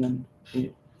sitting and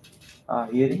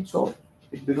hearing. So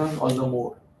it becomes all the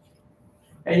more.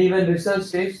 And even research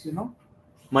says,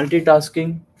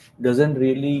 multitasking doesn't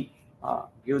really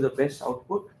give the best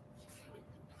output,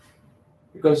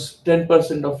 because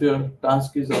 10% of your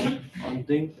task is on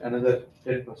thing, another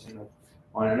 10%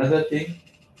 on another thing.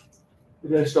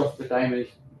 The rest of the time is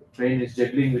brain is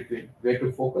juggling between where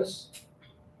to focus.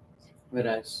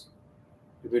 Whereas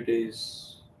if it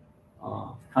is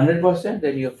 100%,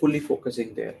 then you're fully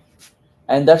focusing there.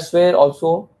 And that's where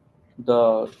also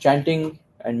the chanting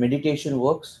and meditation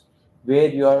works, where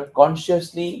you are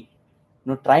consciously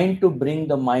trying to bring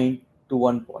the mind to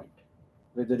one point,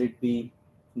 whether it be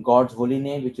God's holy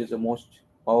name, which is the most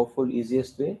powerful,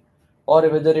 easiest way, or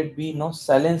whether it be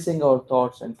silencing our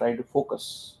thoughts and trying to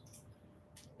focus.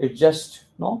 It's just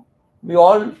we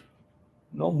all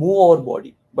move our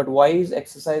body. But why is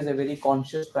exercise a very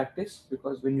conscious practice?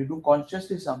 Because when you do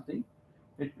consciously something,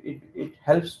 it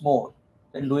helps more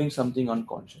than doing something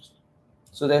unconsciously.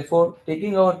 So therefore,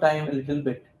 taking our time a little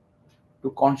bit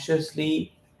to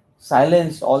consciously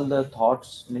silence all the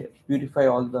thoughts, purify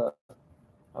all the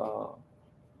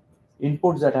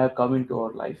inputs that have come into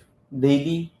our life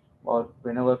daily or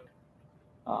whenever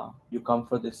you come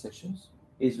for these sessions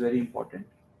is very important.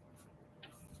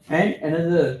 And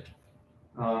another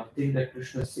thing that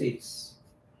Krishna says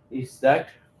is that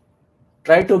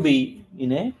try to be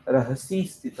in a rahasi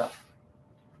sthita,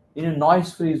 in a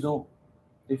noise-free zone.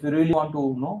 If you really want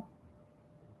to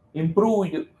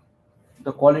improve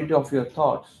the quality of your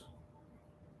thoughts,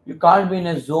 you can't be in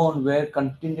a zone where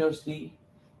continuously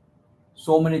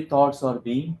so many thoughts are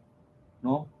being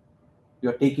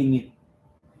you're taking in.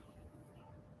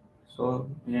 So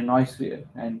in a noise-free,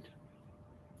 and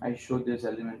I show this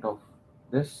element of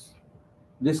this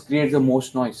creates the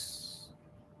most noise.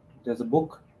 There's a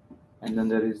book, and then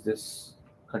there is this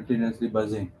continuously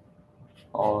buzzing,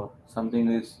 or something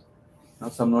is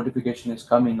some notification is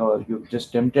coming, or you're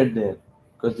just tempted there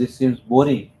because this seems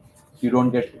boring. You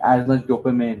don't get as much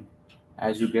dopamine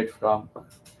as you get from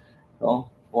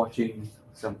watching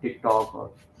some TikTok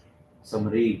or some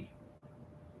reel.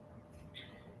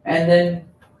 And then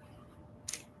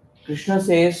Krishna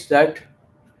says that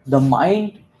the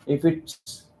mind, if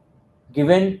it's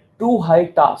given too high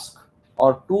task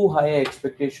or too high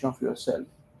expectation of yourself,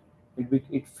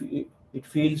 it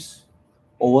feels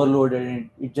overloaded and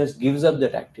it just gives up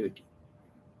that activity.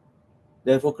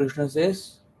 Therefore, Krishna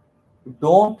says,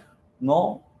 don't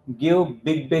give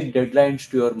big deadlines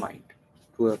to your mind,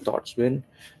 to your thoughts.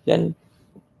 Then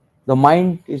the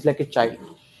mind is like a child.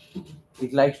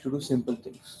 It likes to do simple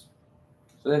things.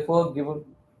 So therefore,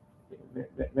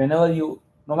 whenever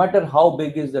no matter how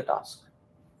big is the task.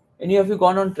 Any of you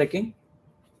gone on trekking?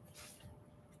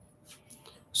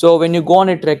 So when you go on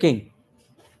a trekking,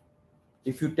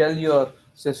 if you tell your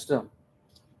system,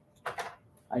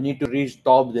 I need to reach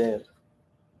top there.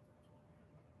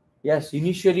 Yes,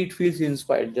 initially it feels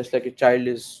inspired, just like a child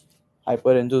is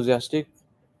hyper enthusiastic,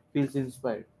 feels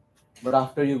inspired. But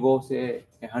after you go, say,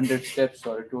 100 steps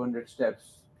or 200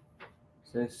 steps,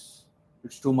 says,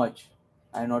 it's too much.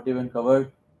 I not even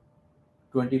covered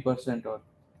 20% or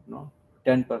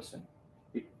 10%.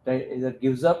 It either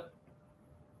gives up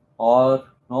or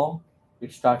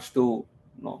it starts to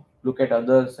look at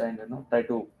others and try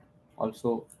to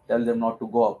also tell them not to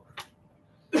go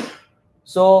up.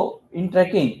 So in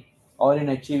trekking or in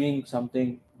achieving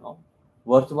something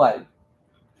worthwhile,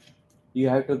 you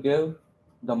have to give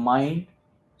the mind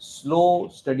slow,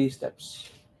 steady steps.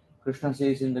 Krishna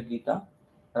says in the Gita,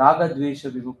 Raga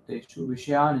Dvesha Vibhukteshu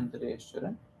Vishayan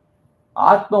Indrayeshwaran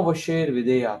Atma Vasher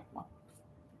Videyatma.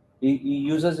 He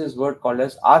uses his word called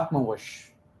as Atma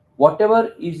Vash.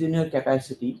 Whatever is in your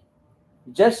capacity,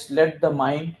 just let the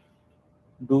mind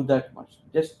do that much.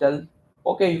 Just tell,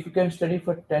 okay, if you can study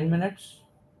for 10 minutes,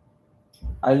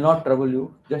 I'll not trouble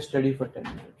you, just study for 10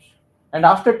 minutes. And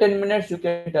after 10 minutes, you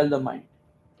can tell the mind,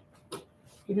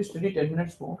 can you study 10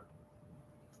 minutes more?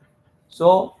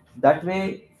 So that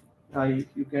way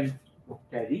you can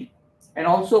carry. And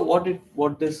also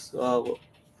what this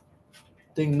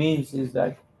thing means is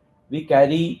that we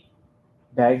carry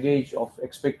baggage of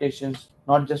expectations,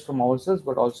 not just from ourselves,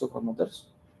 but also from others.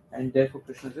 And therefore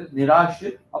Krishna says,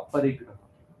 Nirashit Aparigraha.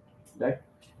 That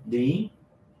being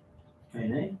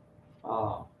in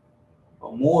a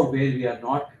mode where we are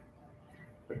not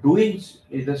doing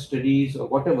either studies or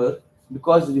whatever,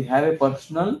 because we have a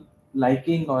personal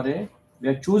liking or we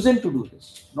are chosen to do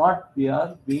this, not we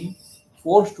are being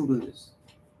forced to do this.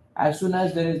 As soon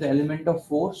as there is the element of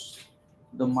force,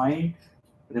 the mind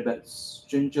rebels.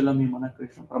 Chinchalami mana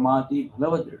Krishna pramati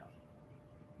bhalavadrina.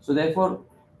 So therefore,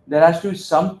 there has to be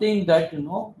something that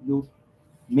you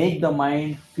make the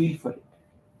mind feel for it.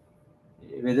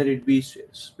 Whether it be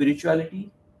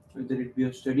spirituality, whether it be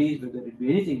your studies, whether it be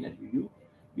anything that you do,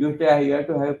 you have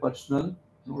to have personal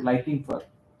liking for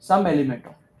some element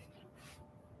of it.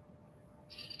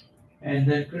 And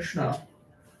then Krishna,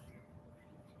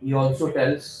 he also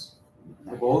tells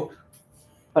about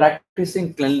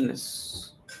practicing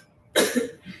cleanliness.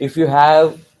 If you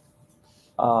have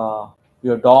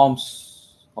your dorms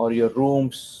or your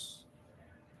rooms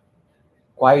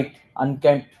quite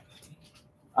unkempt,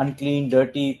 unclean,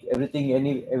 dirty, everything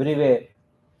everywhere,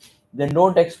 then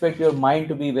don't expect your mind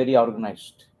to be very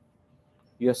organized.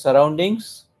 Your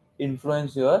surroundings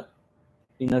influence your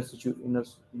inner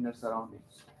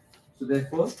surroundings. So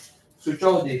therefore,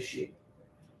 Suchau Deshi.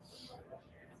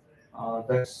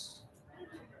 That's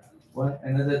one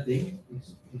another thing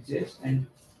it says, and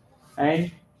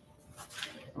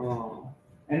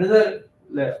another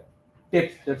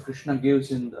tip that Krishna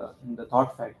gives in the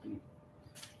thought factory.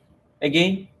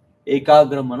 Again,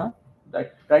 ekagramana,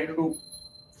 that try to do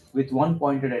with one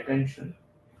pointed attention,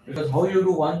 because how you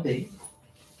do one thing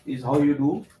is how you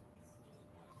do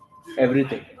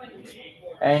everything,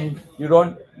 and you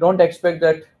don't expect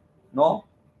that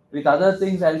with other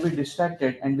things I'll be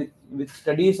distracted, and with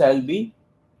studies I'll be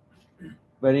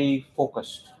very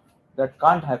focused. That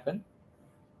can't happen.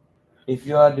 If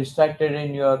you are distracted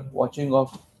in your watching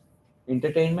of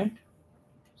entertainment,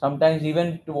 sometimes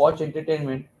even to watch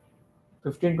entertainment,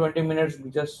 15-20 minutes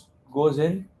just goes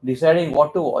in deciding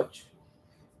what to watch,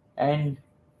 and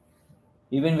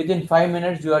even within 5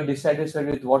 minutes you are dissatisfied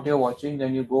with what you're watching,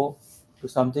 then you go to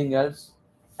something else,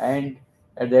 and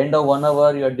at the end of 1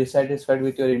 hour you are dissatisfied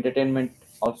with your entertainment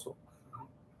also.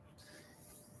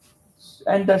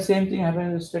 And the same thing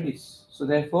happens with studies. So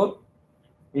therefore,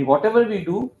 in whatever we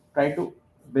do, try to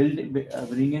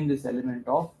bring in this element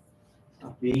of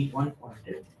being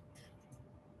one-pointed.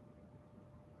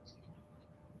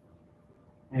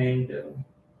 And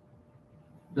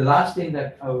the last thing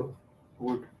that I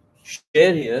would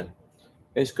share here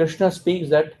is Krishna speaks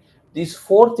that these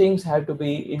 4 things have to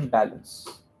be in balance.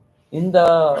 In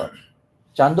the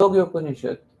Chandogya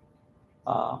Upanishad,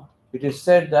 it is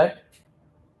said that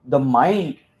the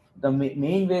mind, the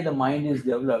main way the mind is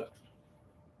developed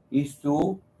is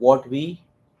through what we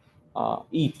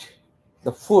eat.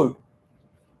 The food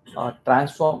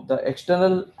transform, the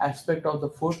external aspect of the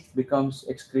food becomes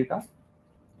excreta.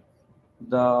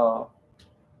 The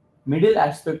middle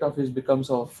aspect of it becomes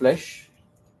our flesh,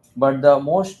 but the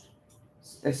most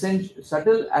essential,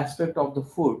 subtle aspect of the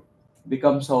food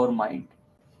becomes our mind.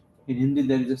 In Hindi,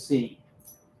 there is a saying,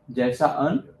 "Jaisa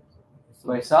an,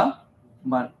 vaisa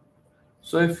man."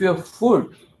 So, if your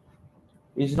food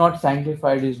is not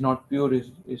sanctified, is not pure,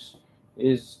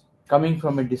 is coming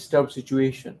from a disturbed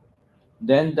situation,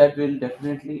 then that will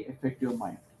definitely affect your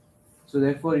mind. So,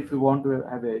 therefore, if you want to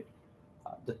have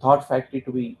the thought factory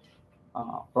to be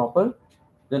proper,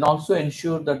 then also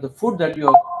ensure that the food that you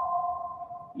are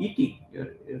eating,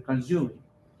 you're consuming,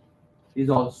 is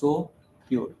also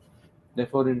pure.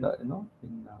 Therefore, in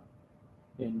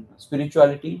in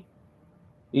spirituality,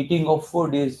 eating of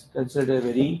food is considered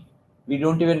we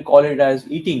don't even call it as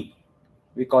eating,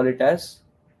 we call it as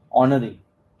honoring.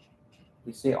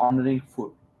 We say honoring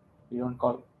food. We don't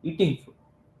call eating food.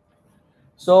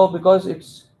 So because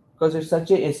it's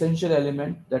such an essential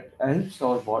element that helps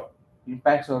our body,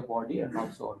 impacts our body and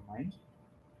also our mind.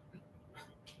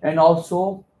 And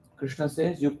also Krishna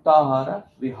says Yuktahara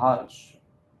Viharash.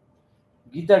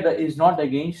 Gita is not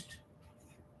against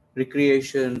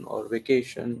recreation or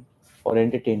vacation or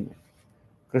entertainment.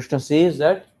 Krishna says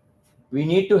that we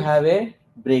need to have a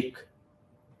break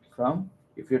from,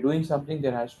 if you're doing something,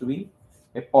 there has to be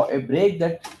a break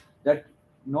that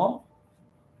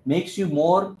makes you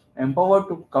more empowered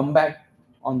to come back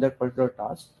on that particular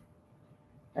task,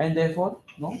 and therefore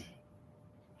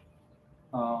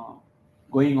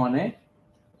going on a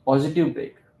positive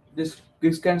break.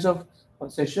 These kinds of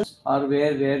sessions are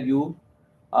where you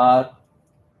are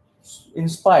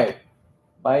inspired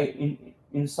by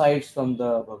insights from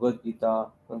the Bhagavad Gita,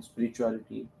 from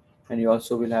spirituality, and you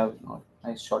also will have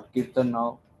nice short kirtan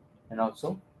now, and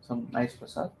also some nice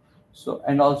prasad. So,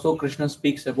 and also Krishna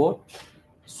speaks about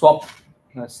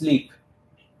sleep.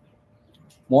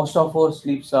 Most of our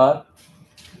sleeps are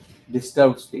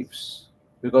disturbed sleeps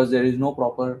because there is no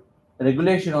proper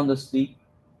regulation on the sleep.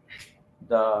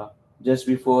 Just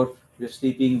before we're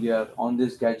sleeping, we are on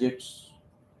these gadgets,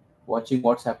 watching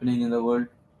what's happening in the world,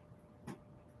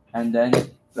 and then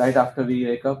right after we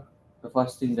wake up, the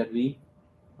first thing that we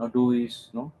do is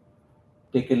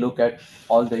take a look at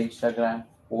all the Instagram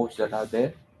posts that are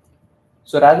there.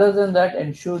 So rather than that,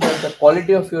 ensure that the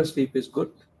quality of your sleep is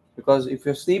good, because if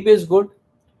your sleep is good,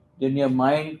 then your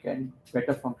mind can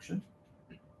better function.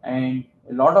 And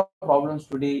a lot of problems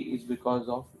today is because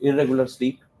of irregular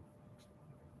sleep,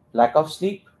 lack of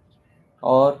sleep,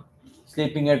 or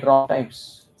sleeping at wrong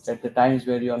times, at the times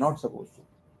where you are not supposed to.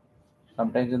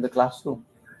 Sometimes in the classroom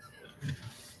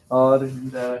or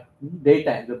in the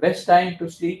daytime. The best time to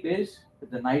sleep is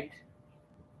the night,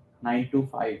 9 to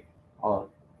 5, or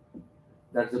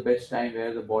that's the best time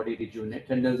where the body rejuvenates.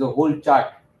 And there's a whole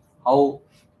chart how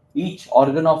each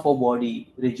organ of our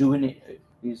body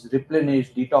is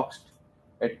replenished, detoxed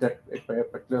at a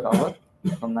particular hour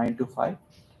from 9 to 5.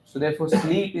 So therefore,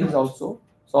 sleep is also,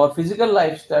 so our physical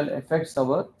lifestyle affects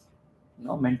our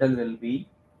mental well-being,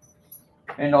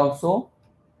 and also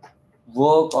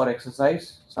work or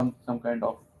exercise, some kind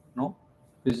of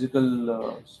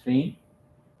physical strain,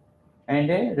 and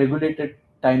a regulated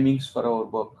timings for our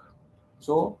work.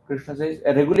 So Krishna says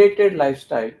a regulated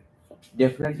lifestyle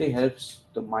definitely helps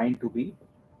the mind to be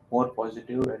more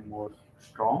positive and more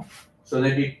strong, so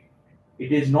that it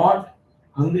is not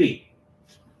hungry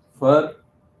for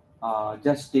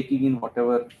just taking in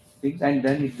whatever things, and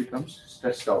then it becomes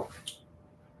stressed out.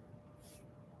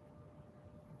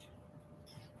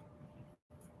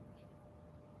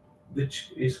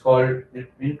 Which is called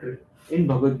in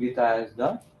Bhagavad Gita as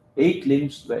the 8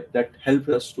 limbs that help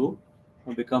us to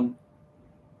become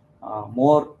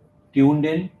more tuned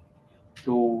in,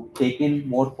 to take in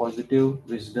more positive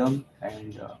wisdom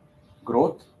and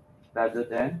growth, rather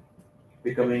than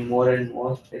becoming more and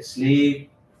more a slave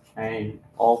and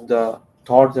of the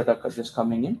thoughts that are just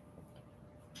coming in.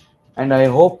 And I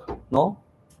hope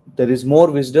there is more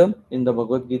wisdom in the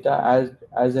Bhagavad Gita,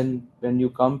 as in when you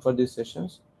come for these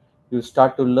sessions, you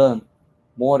start to learn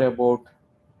more about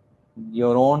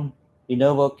your own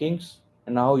inner workings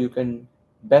and how you can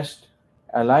best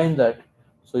align that,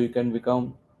 so you can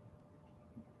become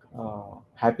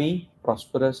happy,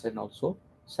 prosperous, and also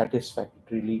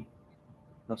satisfactorily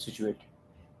situated.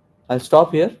 I'll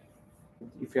stop here.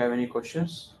 If you have any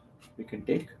questions, we can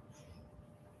take.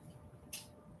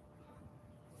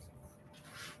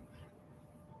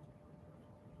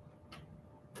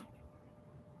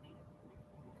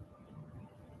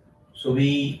 So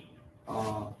we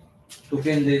took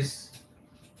in this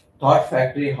thought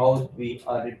factory, how we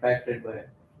are impacted by.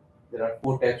 There are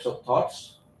 4 types of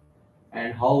thoughts,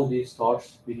 and how these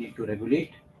thoughts we need to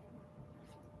regulate.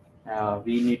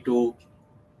 We need to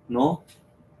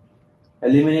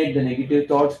eliminate the negative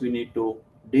thoughts. We need to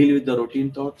deal with the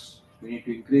routine thoughts. We need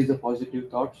to increase the positive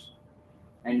thoughts,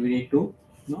 and we need to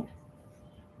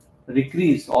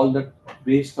decrease all the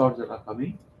waste thoughts that are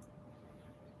coming.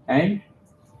 And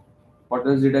what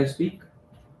else did I speak?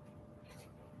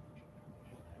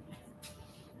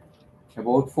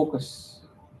 About focus,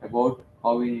 about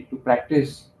how we need to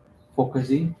practice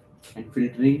focusing and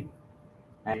filtering,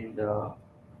 and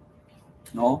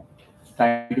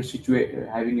trying to situate,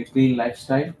 having a clean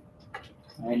lifestyle,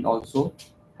 and also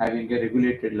having a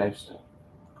regulated lifestyle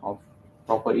of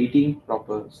proper eating,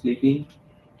 proper sleeping,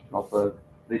 proper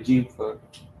regime for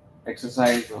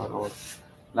exercise or our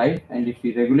life. And if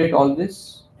we regulate all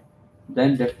this,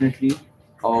 then definitely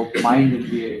our mind will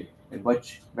be a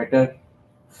much better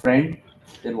friend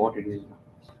than what it is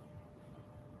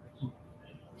now.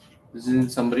 This is in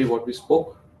summary what we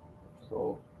spoke.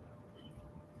 So,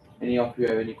 any of you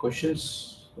have any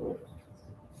questions or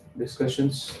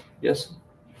discussions? Yes.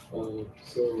 So,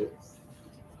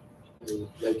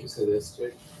 like you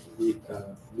suggested, we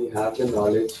have the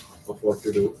knowledge of what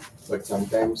to do, but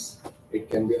sometimes it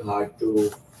can be hard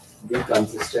to be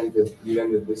consistent with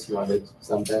even with this knowledge.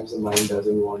 Sometimes the mind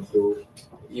doesn't want to,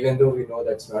 even though we know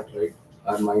that's not right,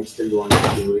 our mind still wants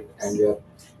to do it, and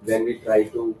when we try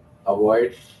to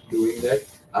avoid doing that,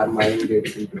 our mind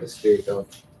gets into a state of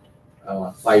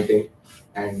fighting,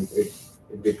 and it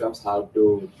becomes hard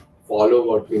to follow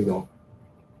what we know.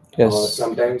 Yes. Or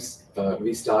sometimes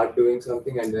we start doing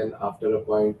something, and then after a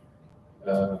point,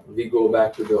 we go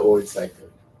back to the old cycle.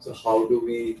 So uh, how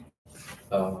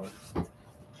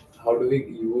do we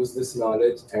use this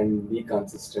knowledge and be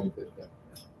consistent with that?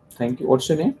 Thank you. What's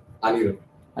your name? Anirudh.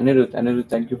 Anirudh,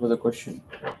 thank you for the question.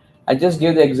 I just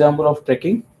gave the example of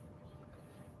trekking.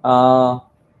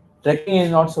 Trekking is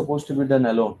not supposed to be done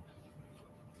alone,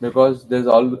 because there's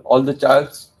all the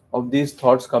chance of these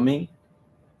thoughts coming.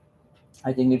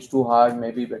 I think it's too hard.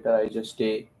 Maybe better I just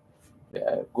stay,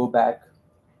 go back.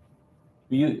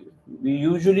 We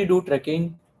usually do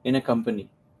trekking in a company,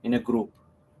 in a group,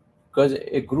 because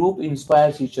a group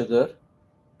inspires each other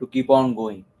to keep on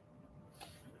going.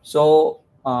 So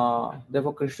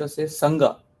therefore Krishna says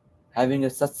Sangha, having a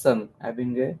satsang,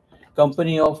 having a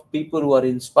company of people who are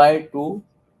inspired to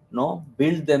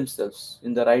build themselves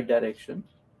in the right direction,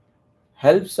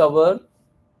 helps our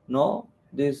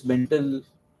these mental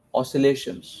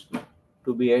oscillations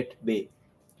to be at bay.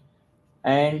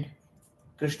 And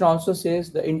Krishna also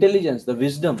says the intelligence, the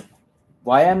wisdom,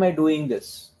 why am I doing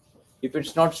this? If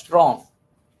it's not strong,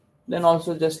 then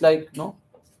also just like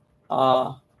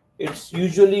it's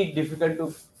usually difficult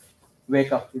to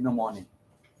wake up in the morning.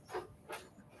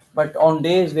 But on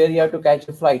days where you have to catch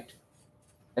a flight,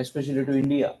 especially to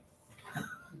India,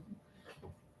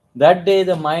 that day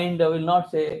the mind will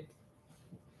not say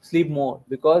sleep more,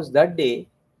 because that day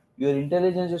your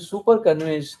intelligence is super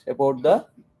convinced about the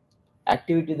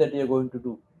activity that you're going to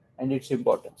do and its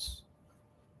importance.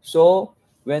 So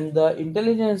when the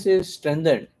intelligence is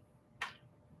strengthened,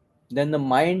 then the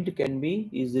mind can be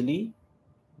easily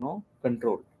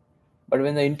controlled. But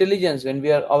when the intelligence, when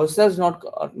we are ourselves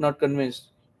not convinced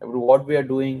about what we are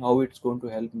doing, how it's going to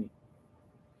help me,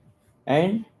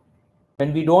 and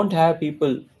when we don't have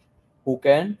people who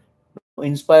can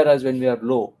inspire us when we are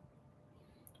low,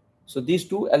 so these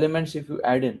two elements, if you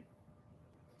add in,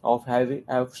 of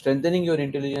strengthening your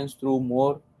intelligence through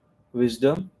more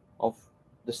wisdom of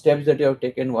the steps that you have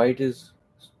taken, why it is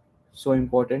so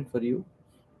important for you,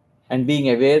 and being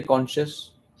aware,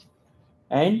 conscious,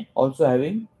 and also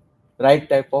having right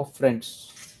type of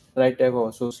friends, right type of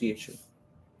association,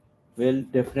 will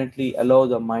definitely allow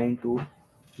the mind to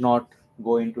not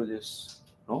go into this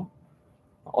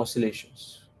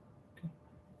oscillations. Okay.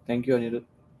 Thank you, Anirudh.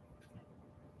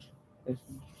 Yes.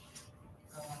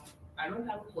 I don't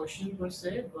have a question per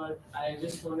se, but I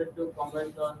just wanted to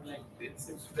comment on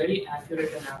it's very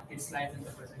accurate and aptly slides in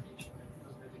the presentation. It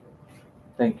was really good.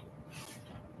 Thank you.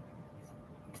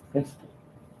 Yes.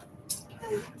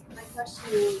 My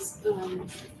question is,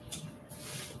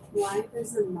 why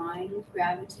does the mind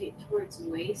gravitate towards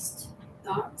waste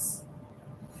thoughts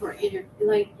for when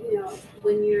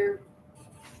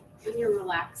you're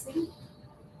relaxing,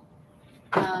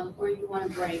 or you want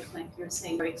to break, like you're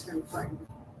saying breaks are important.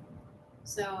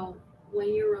 So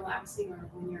when you're relaxing or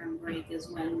when you're on break is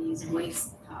when these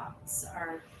waste thoughts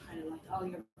are kind of like, oh,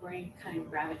 your brain kind of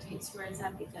gravitates towards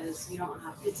that because you don't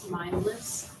have, it's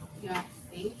mindless, you don't have to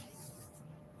think.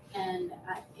 And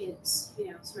it's,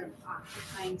 sort of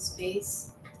occupying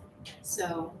space.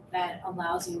 So that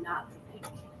allows you not to think.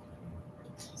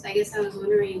 So I guess I was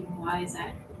wondering, why does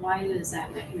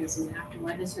that mechanism happen?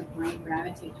 Why does your brain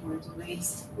gravitate towards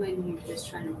waste when you're just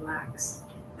trying to relax?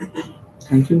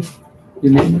 Thank you.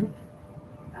 Your name?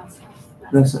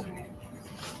 Yes, sir.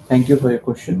 Thank you for your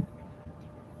question.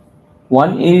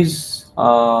 One is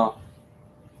a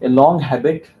long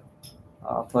habit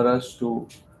for us to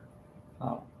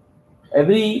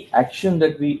every action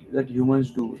that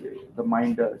humans do, the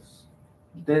mind does.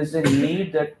 There's a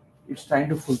need that it's trying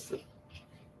to fulfill.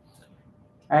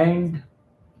 And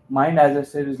mind, as I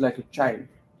said, is like a child.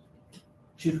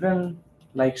 Children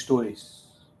like stories.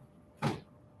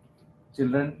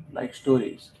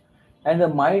 And the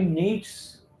mind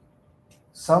needs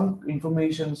some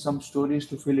information, some stories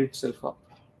to fill itself up.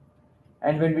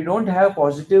 And when we don't have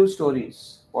positive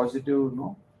stories, positive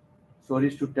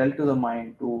stories to tell to the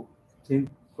mind, to think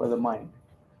for the mind,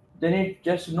 then it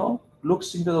just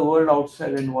looks into the world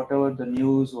outside, and whatever the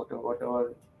news,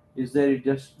 whatever is there, it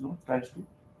just tries to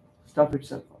stuff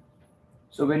itself up.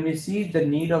 So when we see the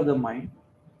need of the mind,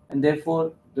 and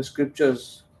therefore the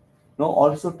scriptures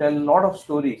also tell a lot of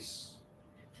stories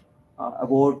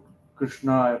about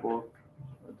Krishna, about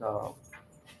the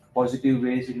positive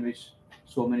ways in which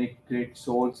so many great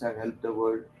souls have helped the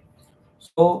world.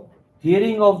 So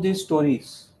hearing of these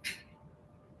stories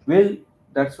will,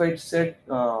 that's why it said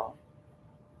the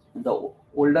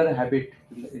older habit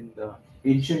in the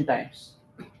ancient times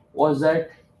was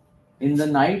that in the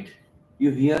night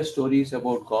you hear stories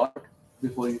about God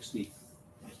before you sleep,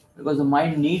 because the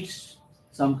mind needs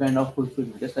some kind of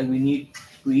fulfillment. Just like we need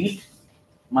to eat,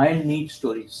 mind needs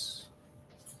stories.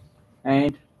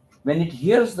 And when it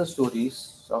hears the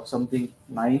stories of something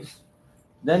nice,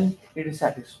 then it is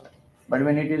satisfied. But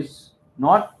when it is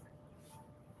not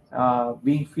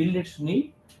being filled its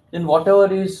need, then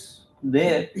whatever is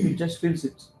there, it just fills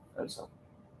itself.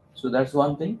 So that's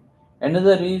one thing.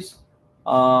 Another is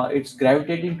it's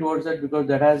gravitating towards that because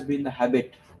that has been the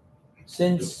habit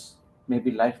since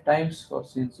maybe lifetimes, or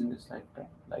since in this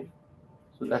life.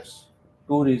 So that's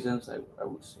two reasons I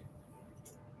would say.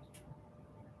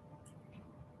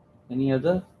 Any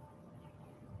other?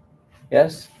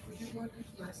 Yes? Could you go to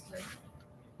the last slide?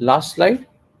 Last slide?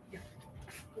 Yeah.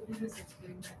 Could you just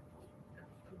explain that?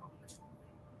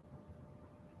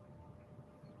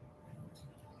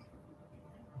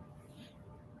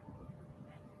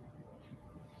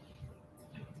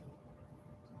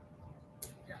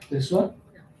 This one?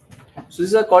 So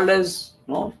these are called as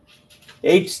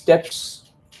 8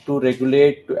 steps to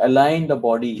regulate, to align the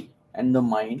body and the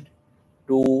mind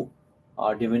to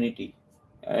divinity.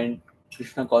 And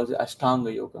Krishna calls it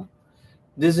Ashtanga Yoga.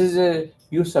 This is a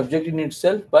huge subject in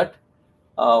itself, but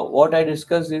what I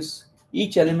discuss is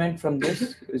each element from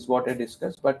this is what I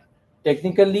discuss. But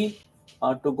technically,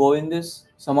 to go in this,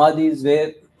 Samadhi is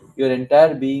where your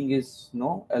entire being is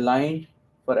aligned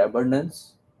for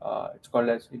abundance. It's called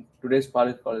as, in today's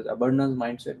Pali, it's called as abundance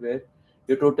mindset, where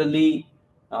you're totally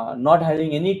not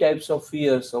having any types of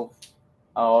fears of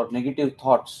or negative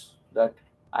thoughts that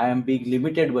I am being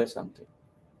limited by something.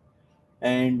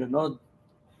 And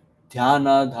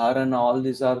dhyana, dharana, all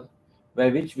these are by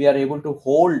which we are able to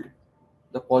hold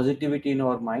the positivity in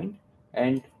our mind,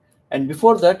 and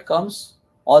before that comes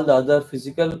all the other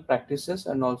physical practices,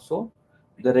 and also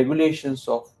the regulations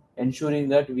of ensuring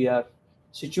that we are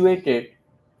situated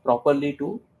properly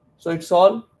too. So it's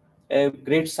all a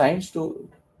great science to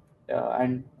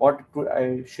and what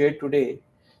I shared today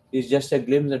is just a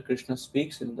glimpse that Krishna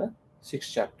speaks in the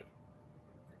 6th chapter.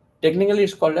 Technically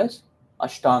it's called as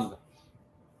Ashtanga.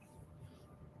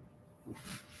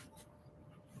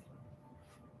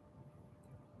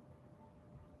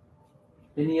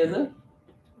 Any other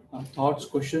thoughts,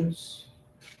 questions,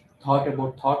 thought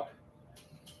about thought?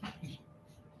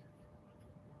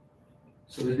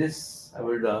 So with this, I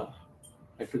would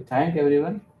like to thank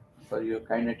everyone for your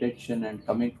kind attention and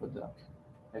coming for the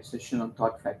session on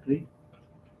Thought Factory.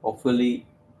 Hopefully,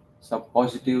 some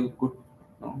positive, good,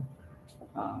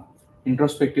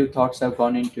 introspective thoughts have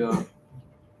gone into your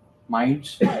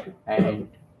minds, and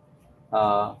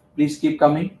please keep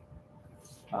coming.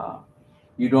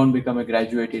 You don't become a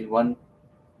graduate in one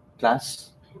class.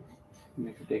 You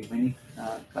need to take many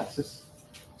classes.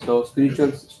 So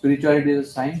spirituality is a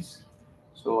science.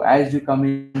 So as you come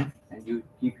in and you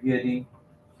keep hearing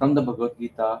from the Bhagavad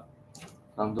Gita,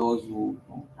 from those who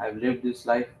have lived this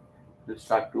life, you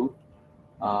start to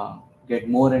get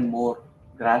more and more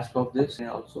grasp of this. And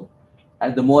also,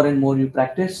 as the more and more you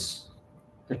practice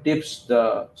the tips,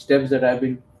 the steps that have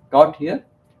been taught here,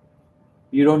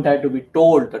 you don't have to be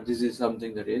told that this is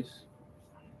something that is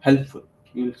helpful.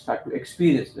 You will start to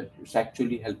experience that it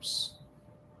actually helps.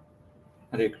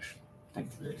 Hare Krishna. Thank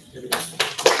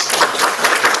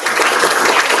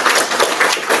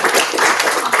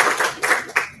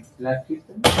you.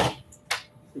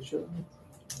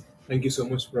 Thank you so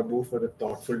much, Prabhu, for the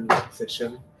thoughtful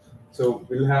session. So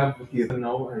we'll have Kirtan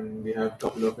now, and we have a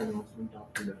couple of announcements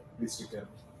after that. Please take care.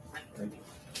 Thank you.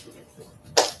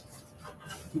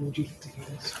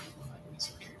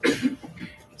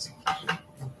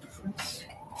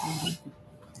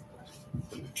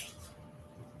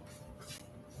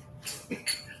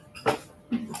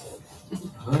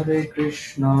 Hare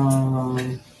Krishna,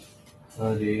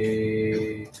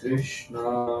 Hare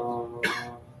Krishna,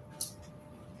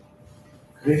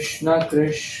 Krishna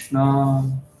Krishna,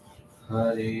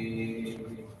 Hare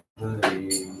Hare,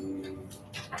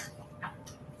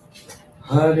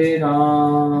 Hare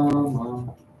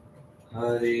Rama,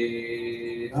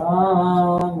 Hare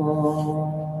Rama,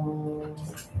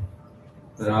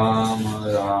 Rama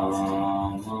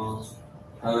Rama,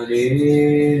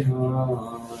 Hare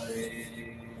Hare,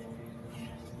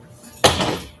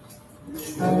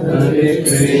 Hare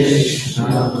Krishna,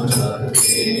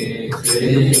 Hare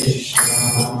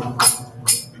Krishna,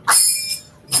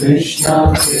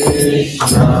 Krishna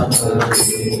Krishna,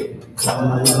 Hare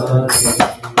Hare,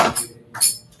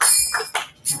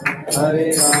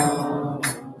 Hare Rama,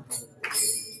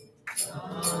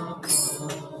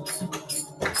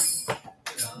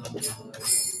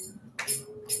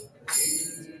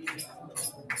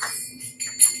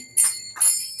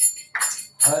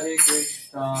 Hare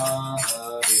Krishna,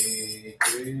 Hare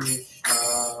Krishna,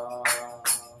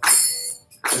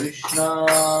 Krishna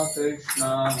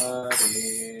Krishna,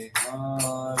 Hare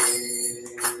Hare,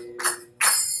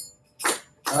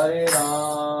 Hare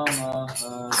Rama,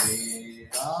 Hare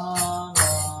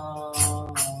Rama,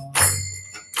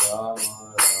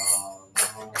 Rama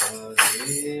Rama,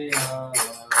 Hare Hare.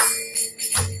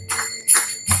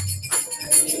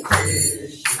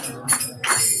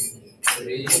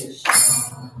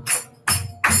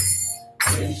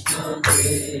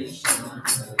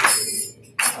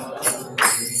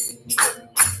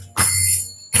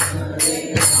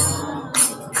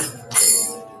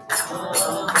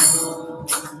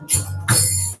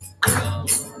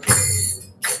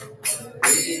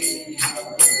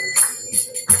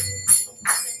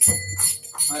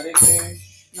 Hare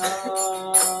Krishna,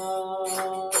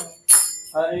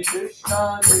 Hare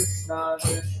Krishna, Krishna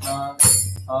Krishna,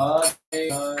 Hare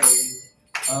Hare,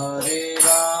 Hare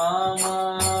Rama,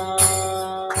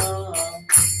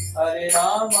 Hare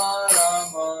Rama,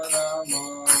 Rama Rama,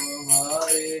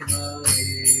 Hare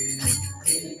Hare.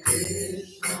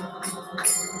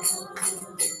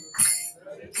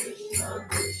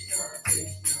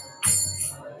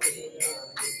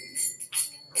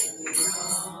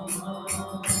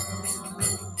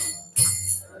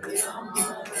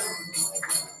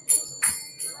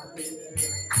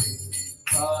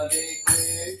 Hare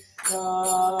Krishna,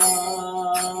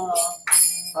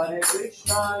 Hare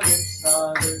Krishna,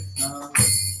 Krishna Krishna,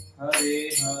 Hare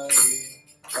Hare,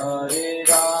 Hare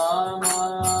Rama,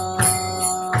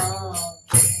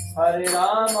 Hare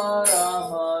Rama,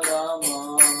 Rama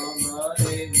Rama,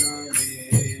 Hare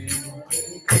Hare.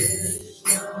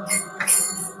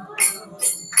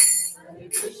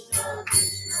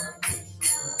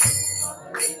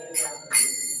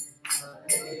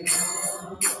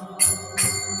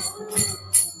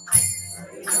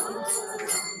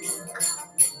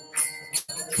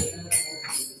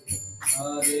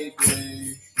 Hare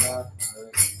Krishna,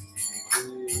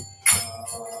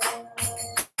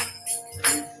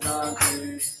 Krishna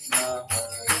Krishna,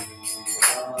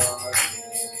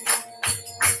 Hare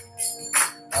Hare,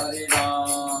 Hare Rama, Hare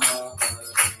Rama,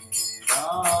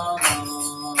 Rama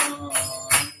Rama,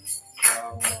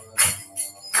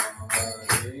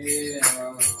 Hare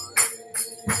Hare.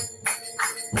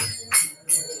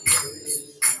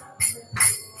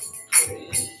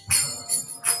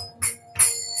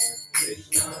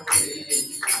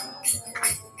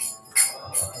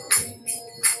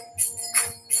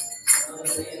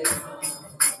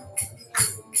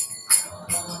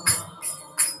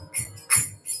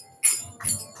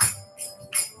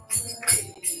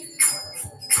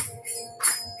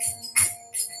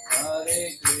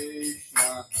 Hare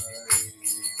Krishna,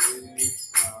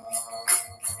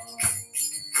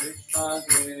 Krishna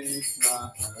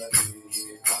Krishna, Hare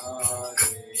Hare,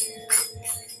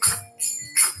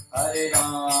 Hare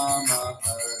Rama,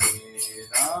 Hare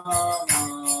Rama,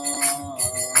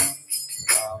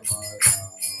 Rama Rama,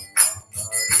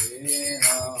 Hare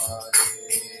Hare.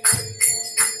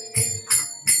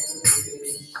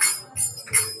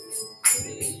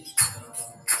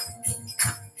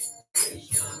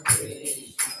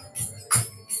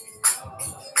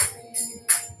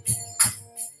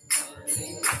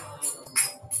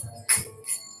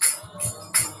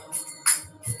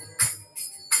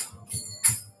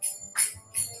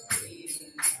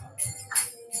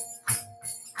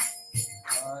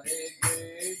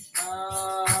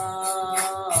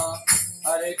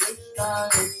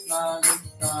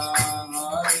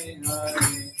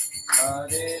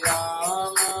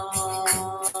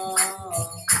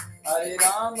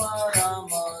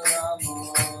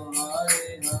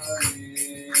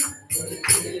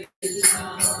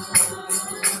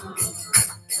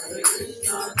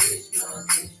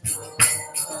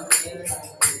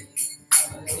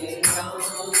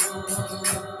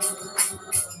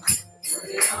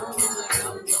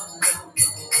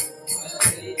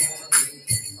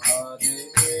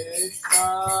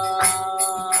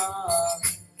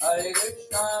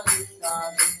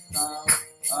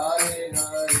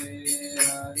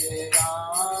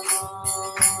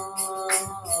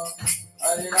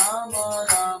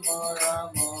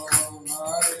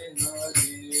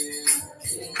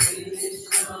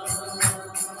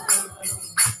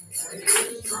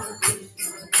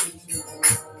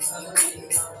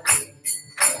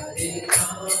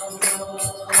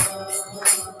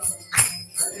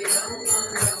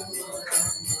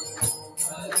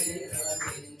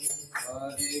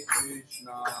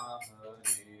 Krishna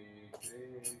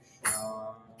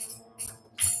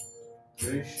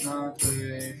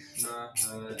Krishna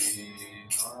Hare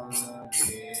Hare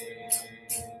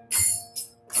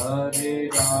Hare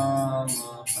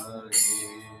Rama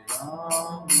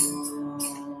Rama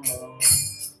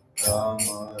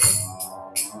Rama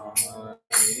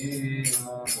Hare Hare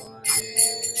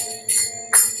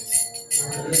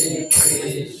Hare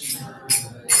Krishna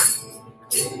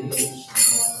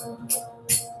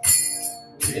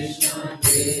Krishna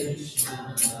Krishna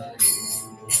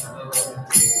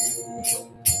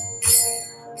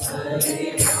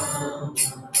Hare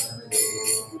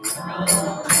Rama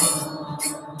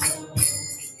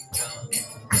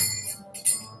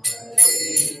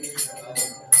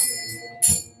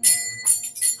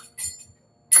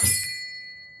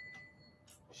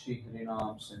Shri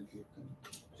Harinam Sankirtan.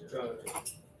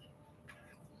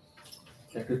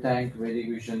 I'd like to thank Vedic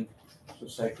Vision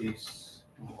Society's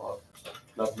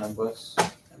club members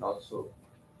and also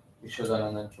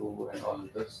Vishadanandan too and all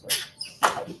this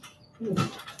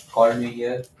called me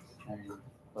here and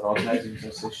for organizing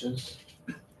the sessions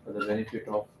for the benefit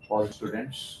of all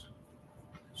students.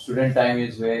 Student time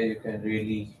is where you can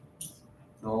really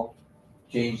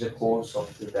change the course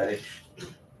of your direction,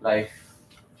 life,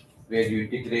 where you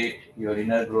integrate your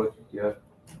inner growth with your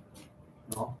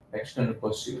external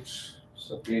pursuits.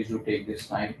 So please do take this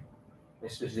time,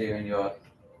 especially when you are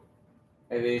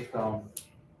away from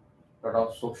a lot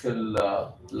of social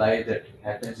life that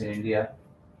happens in India.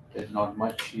 There's not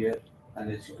much here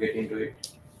unless you get into it.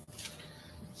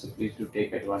 So please do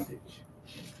take advantage.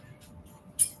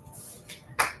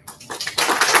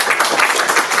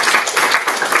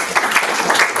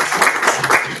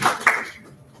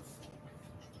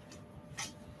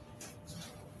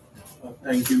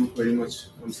 Thank you very much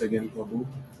once again, Prabhu.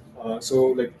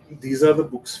 So these are the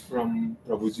books from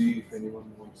Prabhuji. If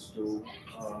anyone wants to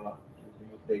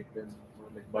take them or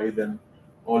buy them.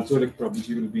 Also,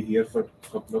 Prabhuji will be here for a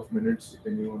couple of minutes if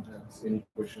anyone has any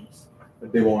questions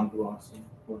that they want to ask him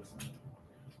personally.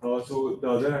 So the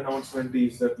other announcement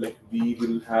is that we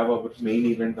will have our main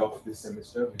event of this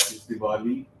semester, which is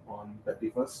Diwali on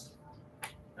 31st,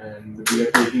 and we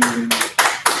are taking in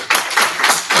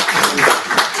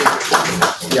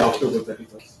October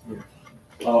 31st. Yeah.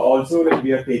 Also,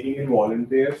 we are taking in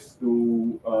volunteers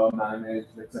to manage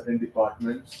certain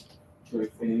departments. So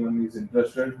if anyone is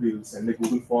interested, we will send a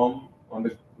Google form on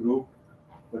the group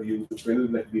for you to fill.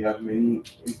 We have many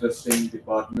interesting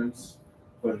departments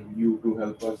for you to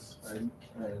help us. And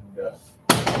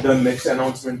the next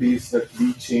announcement is that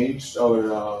we changed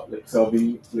our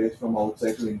serving place from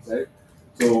outside to inside.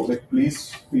 So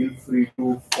please feel free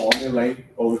to form a line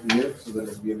over here so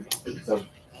that we will serve.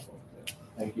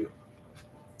 Thank you.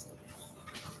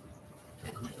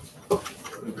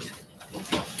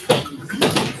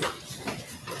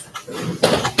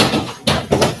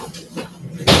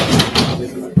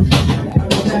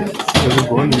 Will we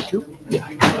go on YouTube?